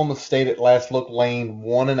 Oklahoma State at last look laying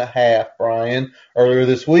 1.5, Brian. Earlier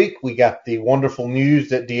this week, we got the wonderful news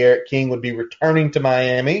that D'Eriq King would be returning to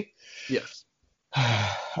Miami. Yes.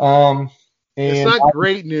 And it's not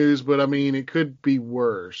great news, but I mean, it could be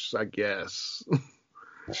worse, I guess,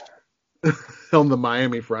 on the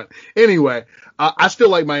Miami front. Anyway, I still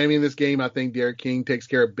like Miami in this game. I think D'Eriq King takes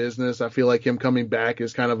care of business. I feel like him coming back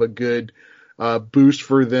is kind of a good boost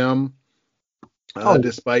for them,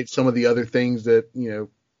 despite some of the other things that,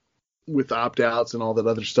 with opt-outs and all that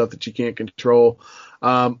other stuff that you can't control.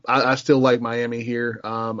 I still like Miami here.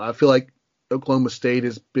 I feel like Oklahoma State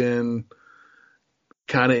has been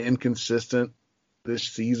kind of inconsistent this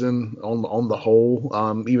season on the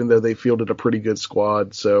whole, even though they fielded a pretty good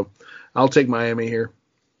squad. So I'll take Miami here.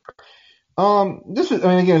 Again,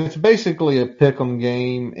 it's basically a pick'em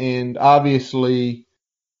game, and obviously,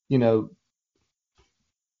 like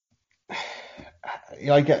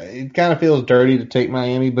it kind of feels dirty to take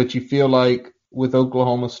Miami, but you feel like with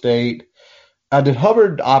Oklahoma State, did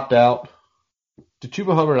Hubbard opt out? Did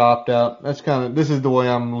Chuba Hubbard opt out? This is the way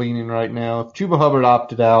I'm leaning right now. If Chuba Hubbard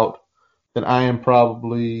opted out, then I am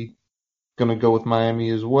probably going to go with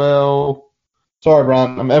Miami as well. Sorry,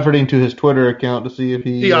 Brian. I'm efforting to his Twitter account to see if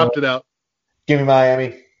he opted out. Give me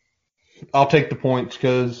Miami. I'll take the points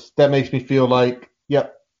because that makes me feel like,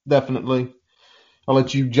 yep, definitely. I'll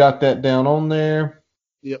let you jot that down on there.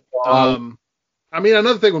 Yep.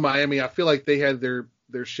 Another thing with Miami, I feel like they had their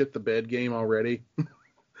shit the bed game already.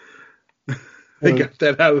 They got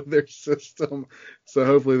that out of their system, so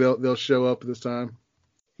hopefully they'll show up this time.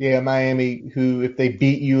 Yeah, Miami, who if they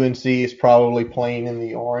beat UNC is probably playing in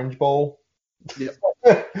the Orange Bowl. Yep.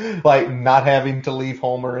 Like not having to leave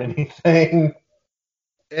home or anything.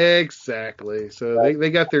 Exactly. So they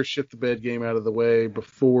got their shit the bed game out of the way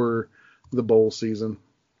before the bowl season.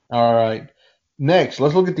 All right. Next,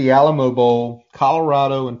 let's look at the Alamo Bowl.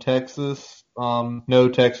 Colorado and Texas. No,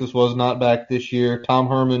 Texas was not back this year. Tom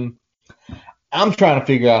Herman. I'm trying to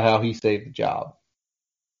figure out how he saved the job.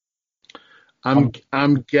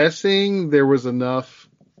 I'm guessing there was enough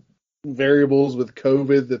variables with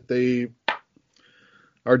COVID that they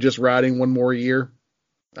are just riding one more year.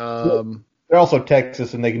 They're also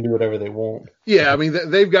Texas, and they can do whatever they want. Yeah, I mean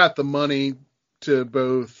they've got the money to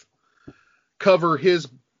both cover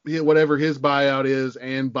whatever his buyout is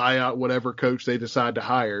and buy out whatever coach they decide to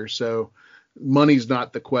hire. So money's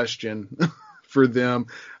not the question for them,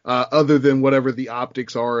 other than whatever the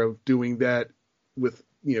optics are of doing that with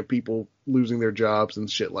people losing their jobs and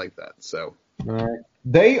shit like that. So all right.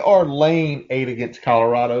 They are laying 8 against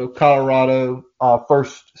Colorado. Colorado,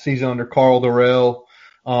 first season under Carl Durrell,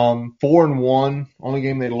 4-1. Only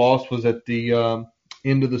game they lost was at the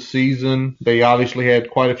end of the season. They obviously had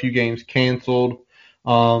quite a few games canceled.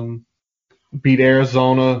 Beat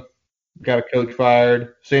Arizona, got a coach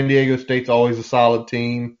fired. San Diego State's always a solid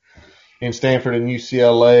team. And Stanford and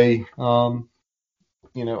UCLA, are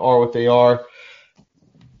what they are.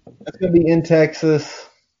 That's going to be in Texas.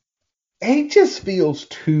 It just feels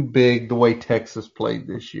too big the way Texas played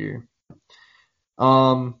this year.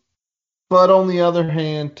 But on the other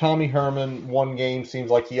hand, Tommy Herman, one game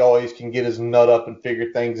seems like he always can get his nut up and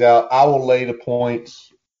figure things out. I will lay the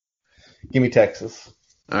points. Give me Texas.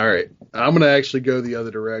 All right. I'm going to actually go the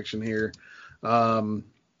other direction here.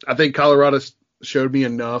 I think Colorado showed me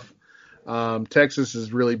enough. Texas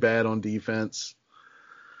is really bad on defense.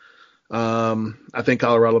 I think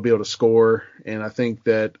Colorado will be able to score, and I think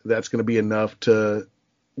that's going to be enough to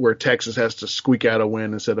where Texas has to squeak out a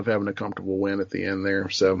win instead of having a comfortable win at the end there.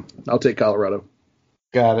 So I'll take Colorado.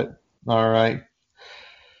 Got it. All right.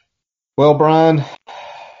 Well, Brian,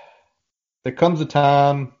 there comes a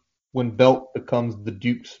time when Belt becomes the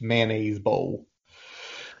Duke's Mayonnaise Bowl.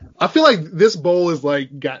 I feel like this bowl is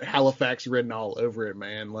like got Halifax written all over it,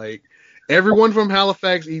 man. Like everyone from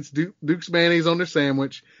Halifax eats Duke's mayonnaise on their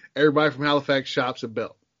sandwich. Everybody from Halifax shops at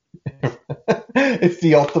Belt. It's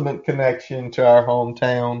the ultimate connection to our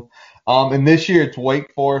hometown. And this year it's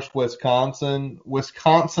Wake Forest, Wisconsin.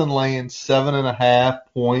 Wisconsin laying 7.5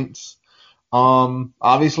 points.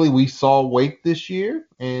 Obviously we saw Wake this year,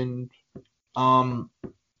 and um,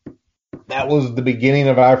 that was the beginning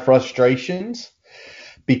of our frustrations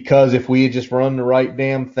because if we had just run the right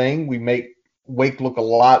damn thing, we make Wake look a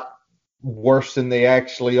lot worse than they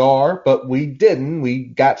actually are. But we didn't. We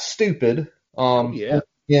got stupid. Yeah.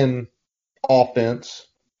 In offense,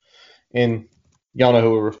 and y'all know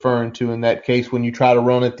who we're referring to in that case when you try to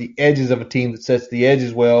run at the edges of a team that sets the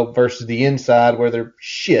edges well versus the inside where they're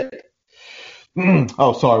shit.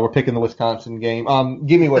 Oh, sorry, we're picking the Wisconsin game.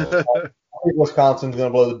 Give me Wisconsin. I think Wisconsin's going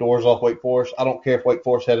to blow the doors off Wake Forest. I don't care if Wake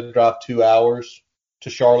Forest had to drive 2 hours to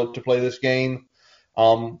Charlotte to play this game.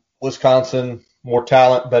 Wisconsin, more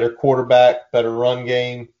talent, better quarterback, better run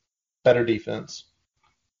game, better defense.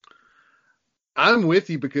 I'm with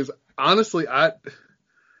you because honestly,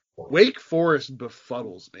 Wake Forest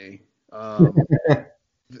befuddles me.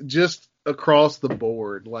 Just across the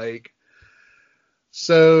board. Like,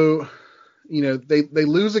 so, they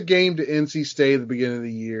lose a game to NC State at the beginning of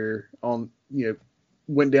the year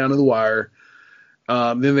went down to the wire.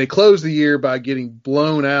 Then they closed the year by getting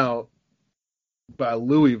blown out by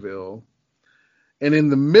Louisville. And in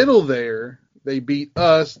the middle there, they beat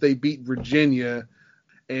us, they beat Virginia,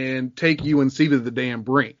 and take UNC to the damn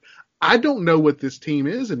brink. I don't know what this team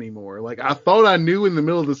is anymore. Like, I thought I knew in the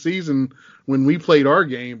middle of the season when we played our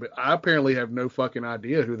game, but I apparently have no fucking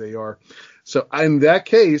idea who they are. So in that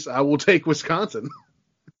case, I will take Wisconsin.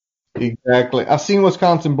 Exactly. I've seen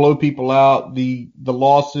Wisconsin blow people out. The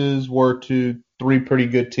losses were to 3 pretty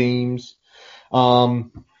good teams. So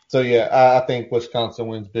yeah, I think Wisconsin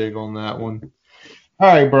wins big on that one. All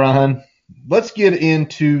right, Brian, let's get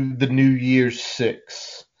into the New Year's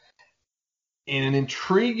Six. In an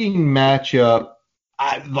intriguing matchup,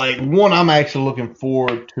 one I'm actually looking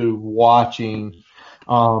forward to watching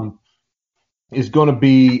is going to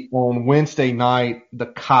be on Wednesday night, the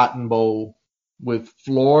Cotton Bowl with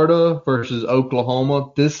Florida versus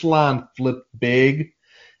Oklahoma. This line flipped big.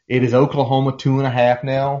 It is Oklahoma 2.5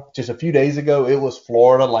 now. Just a few days ago, it was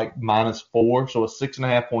Florida like -4, so a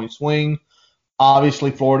 6.5 point swing.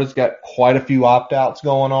 Obviously, Florida's got quite a few opt-outs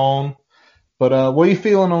going on. But what are you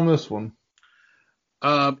feeling on this one?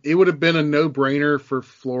 It would have been a no-brainer for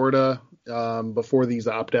Florida before these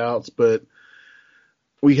opt-outs, but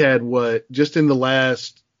we had just in the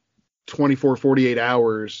last 24, 48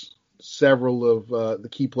 hours, several of the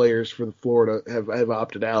key players for the Florida have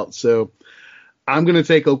opted out. So I'm going to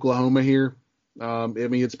take Oklahoma here.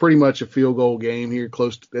 It's pretty much a field goal game here,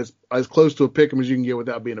 as close to a pick 'em as you can get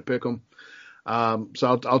without being a pick 'em.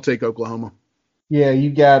 So I'll take Oklahoma. Yeah, you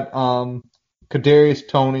got Kadarius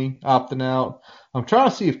Toney opting out. I'm trying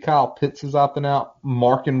to see if Kyle Pitts is opting out.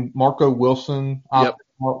 Marco Wilson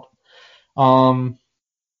opting out.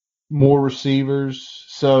 More receivers.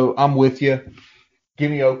 So I'm with you.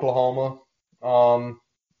 Give me Oklahoma.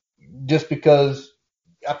 Just because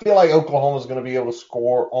I feel like Oklahoma's going to be able to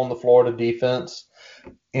score on the Florida defense.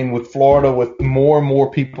 And with Florida, with more and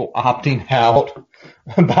more people opting out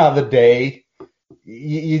by the day,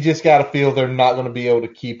 you just got to feel they're not going to be able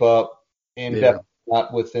to keep up, and definitely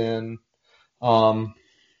not within.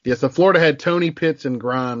 So Florida had Toney, Pitts, and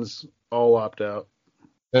Grimes all opt out.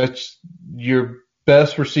 That's your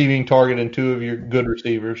best receiving target and 2 of your good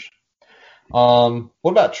receivers. What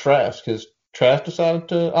about Trask? Has Trask decided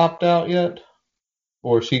to opt out yet?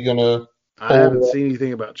 Or is he going to? I haven't seen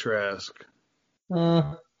anything about Trask.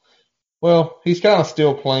 Well, he's kind of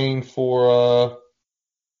still playing for.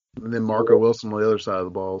 And then Marco Wilson on the other side of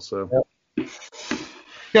the ball. So.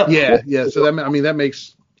 Yep. Yeah. So that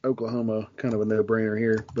makes Oklahoma kind of a no-brainer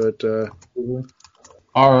here. But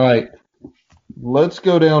all right, let's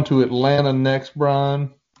go down to Atlanta next,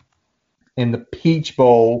 Brian, in the Peach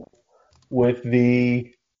Bowl with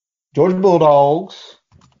the Georgia Bulldogs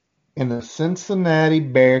and the Cincinnati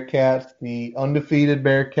Bearcats, the undefeated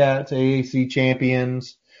Bearcats, AAC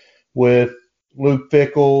champions, with Luke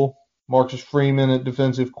Fickell, Marcus Freeman at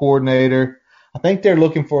defensive coordinator. I think they're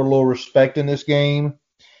looking for a little respect in this game.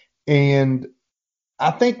 And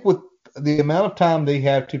I think with the amount of time they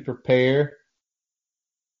have to prepare,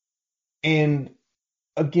 and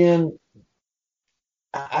again,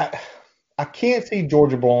 I can't see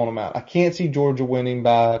Georgia blowing them out. I can't see Georgia winning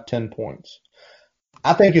by 10 points.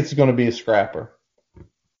 I think it's going to be a scrapper.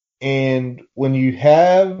 And when you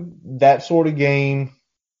have that sort of game,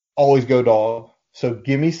 always go dog. So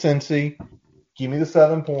give me Cincy. Give me the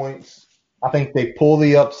 7 points. I think they pull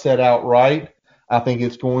the upset outright. I think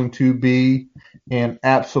it's going to be an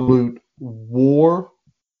absolute war.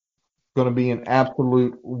 Going to be an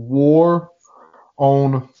absolute war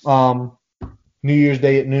on New Year's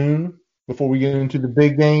Day at noon before we get into the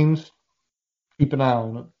big games. Keep an eye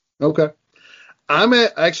on it. Okay. I'm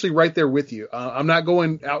actually right there with you. I'm not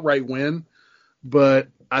going outright win, but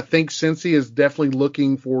I think Cincy is definitely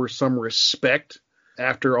looking for some respect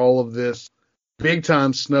after all of this big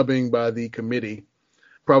time snubbing by the committee.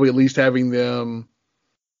 Probably at least having them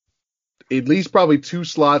at least probably 2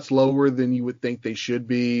 slots lower than you would think they should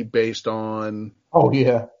be based on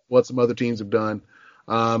what some other teams have done.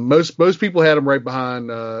 Most people had them right behind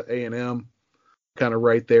A&M, kind of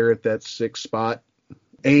right there at that 6th spot.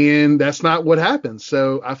 And that's not what happened.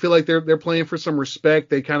 So I feel like they're playing for some respect.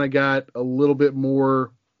 They kind of got a little bit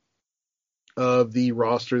more of the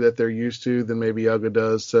roster that they're used to than maybe UGA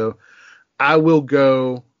does. So I will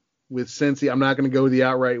go with Cincy. I'm not going to go with the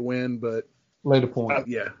outright win, but later point.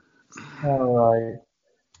 Yeah. All right.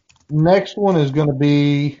 Next one is going to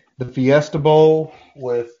be the Fiesta Bowl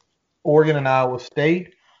with Oregon and Iowa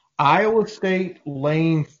State. Iowa State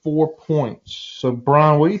laying 4 points. So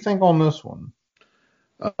Brian, what do you think on this one?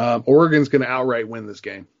 Oregon's going to outright win this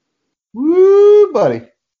game. Woo, buddy.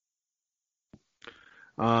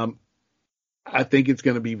 I think it's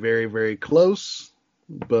going to be very, very close,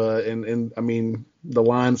 but and I mean the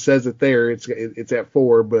line says it there. It's at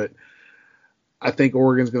 4, but I think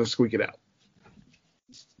Oregon's going to squeak it out.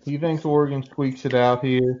 You think Oregon squeaks it out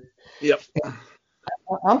here? Yep.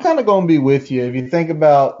 I'm kind of going to be with you. If you think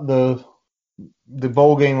about the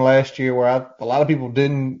bowl game last year where a lot of people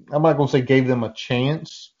didn't, I'm not going to say gave them a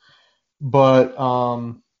chance, but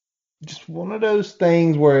just one of those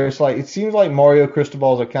things where it's like, it seems like Mario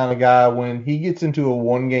Cristobal is the kind of guy when he gets into a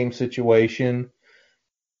one-game situation,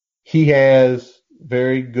 he has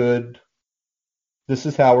very good, this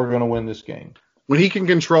is how we're going to win this game. When he can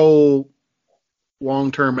control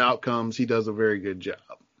long-term outcomes, he does a very good job.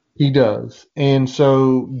 He does. And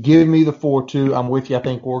so give me the 4-2. I'm with you. I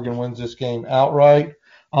think Oregon wins this game outright.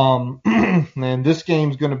 And this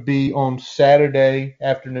game's going to be on Saturday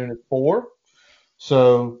afternoon at 4.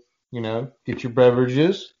 So, get your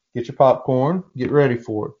beverages, get your popcorn, get ready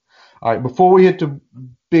for it. All right, before we hit the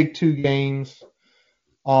big 2 games,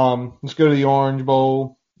 let's go to the Orange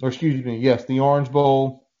Bowl. The Orange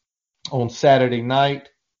Bowl on Saturday night.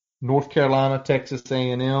 North Carolina, Texas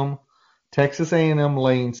A&M. Texas A&M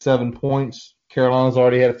laying 7 points. Carolina's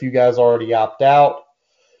already had a few guys already opt out.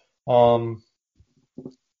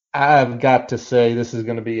 I've got to say this is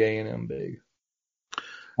going to be A&M big.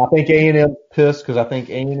 I think A&M pissed because I think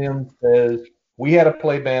A&M says we had to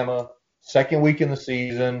play Bama second week in the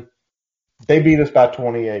season. They beat us by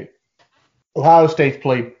 28. Ohio State's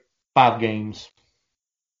played 5 games.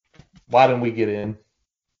 Why didn't we get in?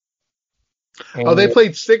 They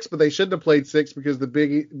played 6, but they shouldn't have played 6 because the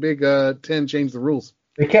Big 10 changed the rules.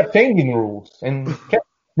 They kept changing the rules, and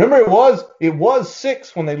remember it was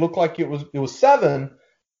 6 when they looked like it was 7,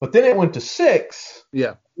 but then it went to 6.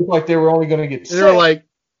 Yeah, it looked like they were only going to get 6.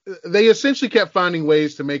 They essentially kept finding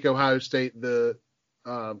ways to make Ohio State the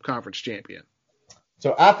conference champion.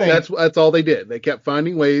 So I think that's all they did. They kept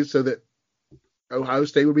finding ways so that Ohio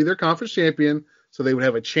State would be their conference champion, so they would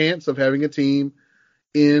have a chance of having a team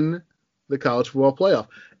in the college football playoff.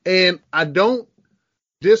 And I don't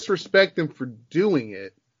disrespect them for doing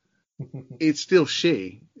it. It's still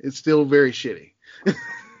shitty. It's still very shitty.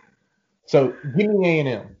 So give me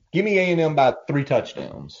A&M. Give me A&M by 3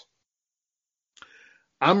 touchdowns.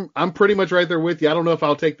 I'm pretty much right there with you. I don't know if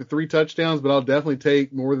I'll take the 3 touchdowns, but I'll definitely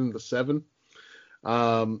take more than the 7.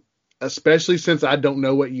 Especially since I don't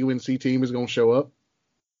know what UNC team is going to show up.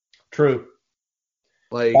 True.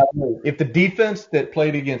 Like, if the defense that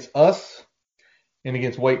played against us and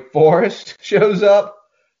against Wake Forest shows up,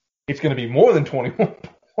 it's going to be more than 21 points.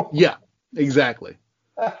 Yeah, exactly.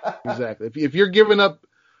 Exactly. If you're giving up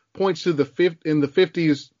points to in the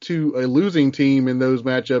 50s to a losing team in those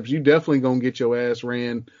matchups, you definitely going to get your ass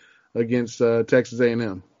ran against Texas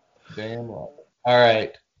A&M. Damn right. All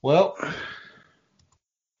right. Well,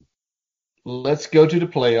 let's go to the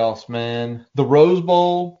playoffs, man. The Rose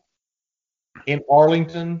Bowl in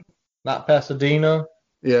Arlington, not Pasadena.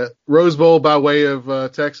 Yeah, Rose Bowl by way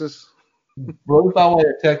of Texas. Rose by way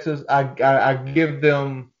of Texas. I give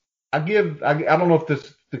them. I don't know if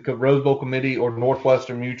this the Rose Bowl committee or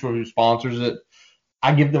Northwestern Mutual who sponsors it.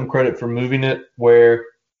 I give them credit for moving it where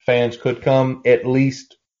fans could come. At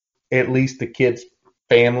least the kids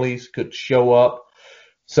families could show up.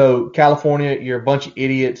 So California, you're a bunch of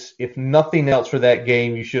idiots. If nothing else for that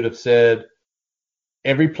game, you should have said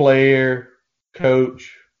every player,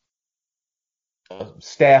 coach,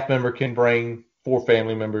 staff member can bring 4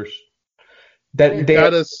 family members. That they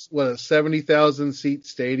got us a 70,000 seat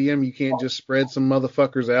stadium. You can't just spread some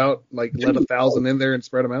motherfuckers out, like let 1,000 in there and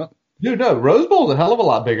spread them out. Dude, no, Rose Bowl's a hell of a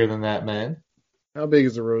lot bigger than that, man. How big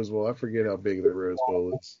is the Rose Bowl? I forget how big the Rose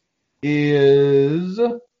Bowl is.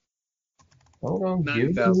 Hold on,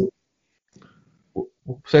 90,000.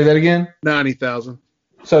 Say that again. 90,000.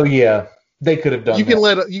 So yeah, they could have done. You can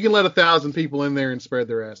let 1,000 people in there and spread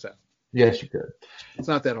their ass out. Yes, you could. It's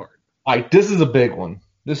not that hard. All right, this is a big one.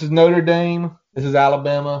 This is Notre Dame. This is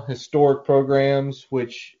Alabama. Historic programs,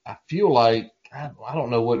 which I feel like I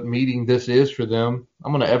don't know what meeting this is for them.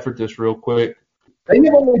 I'm going to effort this real quick. They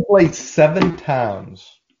have only played 7 times.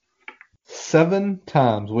 7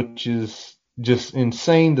 times, which is just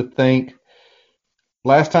insane to think.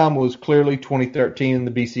 Last time was clearly 2013 in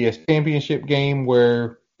the BCS championship game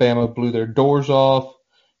where Bama blew their doors off.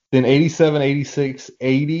 Then 87, 86,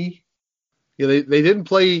 80. Yeah, they didn't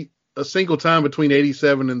play a single time between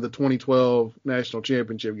 87 and the 2012 national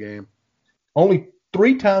championship game. Only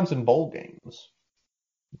 3 times in bowl games.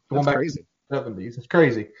 That's crazy. To the 70s. It's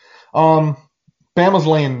crazy. Bama's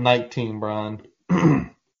laying 19, Brian.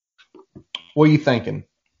 What are you thinking?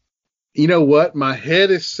 You know what? My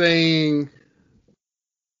head is saying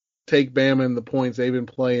take Bama in the points. They've been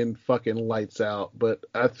playing fucking lights out, but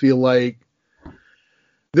I feel like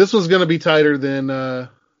this was going to be tighter than that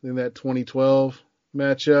 2012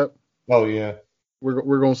 matchup. Oh yeah,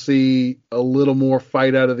 we're going to see a little more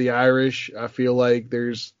fight out of the Irish. I feel like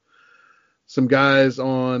there's some guys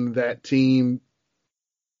on that team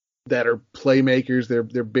that are playmakers.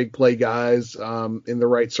 They're big play guys in the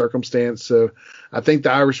right circumstance. So I think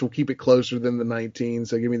the Irish will keep it closer than the 19.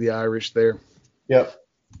 So give me the Irish there. Yep.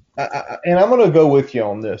 And I'm going to go with you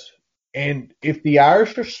on this. And if the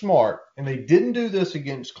Irish are smart, and they didn't do this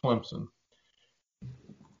against Clemson,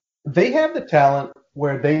 they have the talent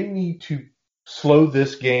where they need to slow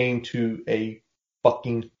this game to a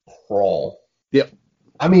fucking crawl. Yep.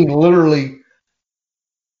 I mean, literally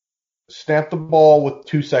snap the ball with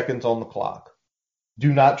 2 seconds on the clock.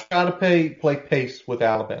 Do not try to play pace with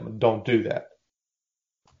Alabama. Don't do that.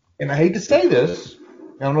 And I hate to say this,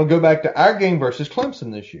 and I'm going to go back to our game versus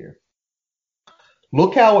Clemson this year.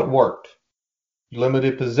 Look how it worked. You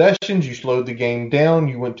limited possessions. You slowed the game down.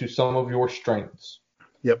 You went to some of your strengths.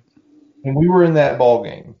 Yep. And we were in that ball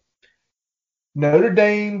game. Notre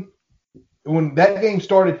Dame, when that game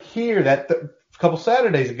started here, a couple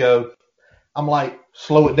Saturdays ago, I'm like,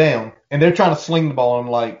 slow it down. And they're trying to sling the ball. I'm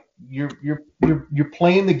like, you're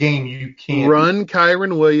playing the game. You can't run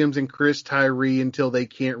Kyron Williams and Chris Tyree until they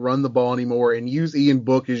can't run the ball anymore, and use Ian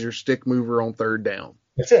Book as your stick mover on 3rd down.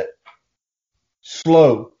 That's it.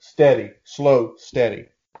 Slow, steady, slow, steady.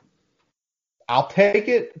 I'll take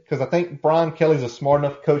it because I think Brian Kelly's a smart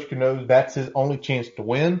enough coach who knows that's his only chance to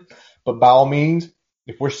win. But by all means,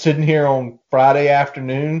 if we're sitting here on Friday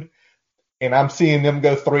afternoon and I'm seeing them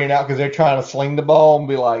go 3 and out because they're trying to sling the ball and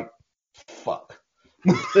be like, fuck.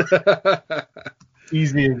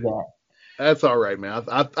 Easy as that. That's all right, man.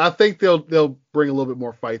 I think they'll bring a little bit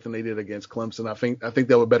more fight than they did against Clemson. I think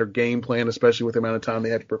they'll have a better game plan, especially with the amount of time they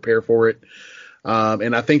had to prepare for it.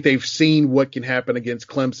 And I think they've seen what can happen against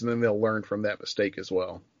Clemson, and they'll learn from that mistake as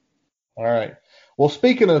well. All right. Well,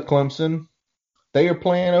 speaking of Clemson, they are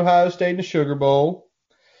playing Ohio State in the Sugar Bowl.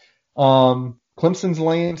 Clemson's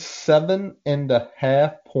laying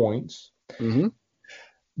 7.5 points. Mm-hmm.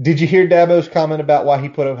 Did you hear Dabo's comment about why he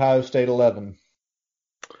put Ohio State 11?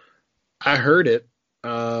 I heard it.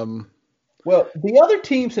 Well, the other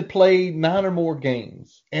teams had played 9 or more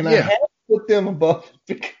games, and I had to put them above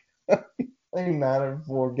because they played 9 or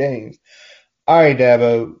more games. All right,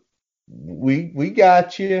 Dabo, we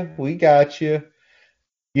got you. We got you.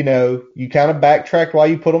 You know, you kind of backtracked why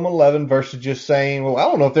you put them 11 versus just saying, well, I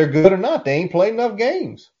don't know if they're good or not. They ain't played enough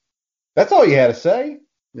games. That's all you had to say.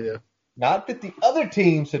 Yeah. Not that the other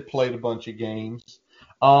teams had played a bunch of games.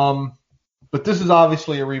 But this is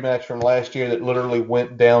obviously a rematch from last year that literally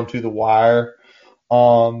went down to the wire.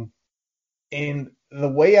 And the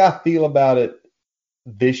way I feel about it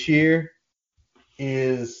this year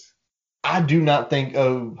is I do not think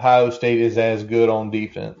Ohio State is as good on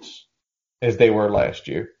defense as they were last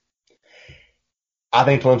year. I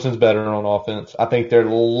think Clemson's better on offense. I think their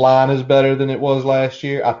line is better than it was last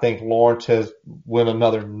year. I think Lawrence has went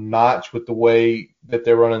another notch with the way that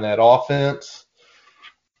they're running that offense.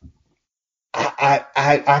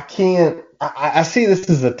 I can't – I see this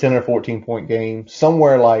as a 10 or 14 point game,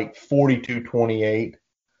 somewhere like 42-28.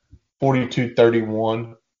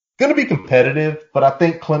 42-31. Going to be competitive, but I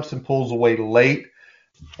think Clemson pulls away late.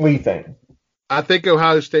 What do you think? I think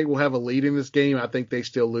Ohio State will have a lead in this game. I think they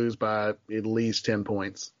still lose by at least 10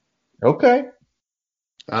 points. Okay.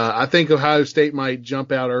 I think Ohio State might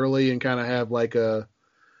jump out early and kind of have like a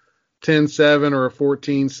 10-7 or a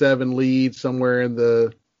 14-7 lead somewhere in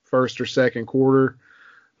the first or second quarter.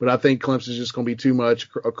 But I think Clemson's just going to be too much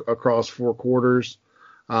across 4 quarters.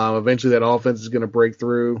 Eventually that offense is going to break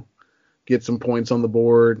through, get some points on the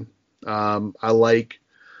board. I like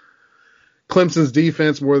Clemson's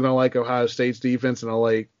defense more than I like Ohio State's defense, and I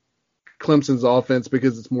like Clemson's offense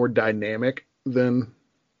because it's more dynamic than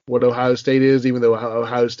what Ohio State is, even though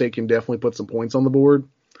Ohio State can definitely put some points on the board.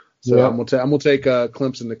 So yep. I'm gonna take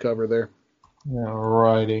Clemson to cover there. All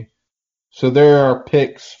righty. So there are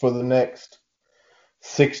picks for the next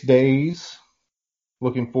 6 days.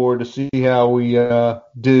 Looking forward to see how we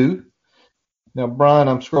do. Now, Brian,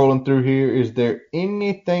 I'm scrolling through here. Is there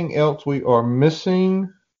anything else we are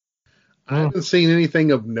missing? I haven't seen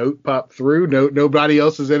anything of note pop through. Nobody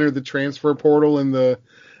else has entered the transfer portal in the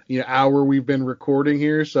hour we've been recording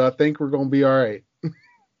here, so I think we're going to be all right.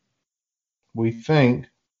 We think.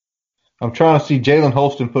 I'm trying to see. Jalen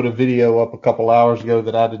Holston put a video up a couple hours ago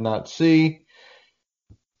that I did not see.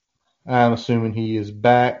 I'm assuming he is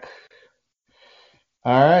back.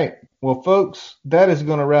 All right. Well, folks, that is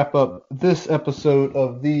going to wrap up this episode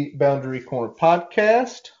of the Boundary Corner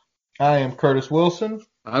podcast. I am Curtis Wilson.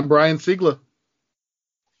 I'm Brian Siegler.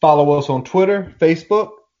 Follow us on Twitter,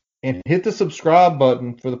 Facebook, and hit the subscribe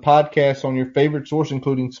button for the podcast on your favorite source,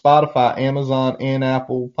 including Spotify, Amazon, and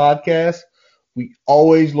Apple Podcasts. We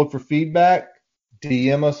always look for feedback.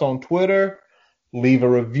 DM us on Twitter. Leave a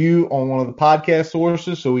review on one of the podcast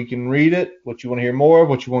sources so we can read it, what you want to hear more of,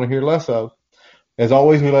 what you want to hear less of. As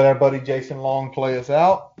always, we let our buddy Jason Long play us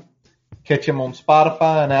out. Catch him on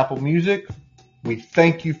Spotify and Apple Music. We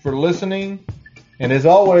thank you for listening. And as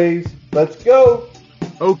always, let's go.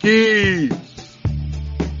 Hokies!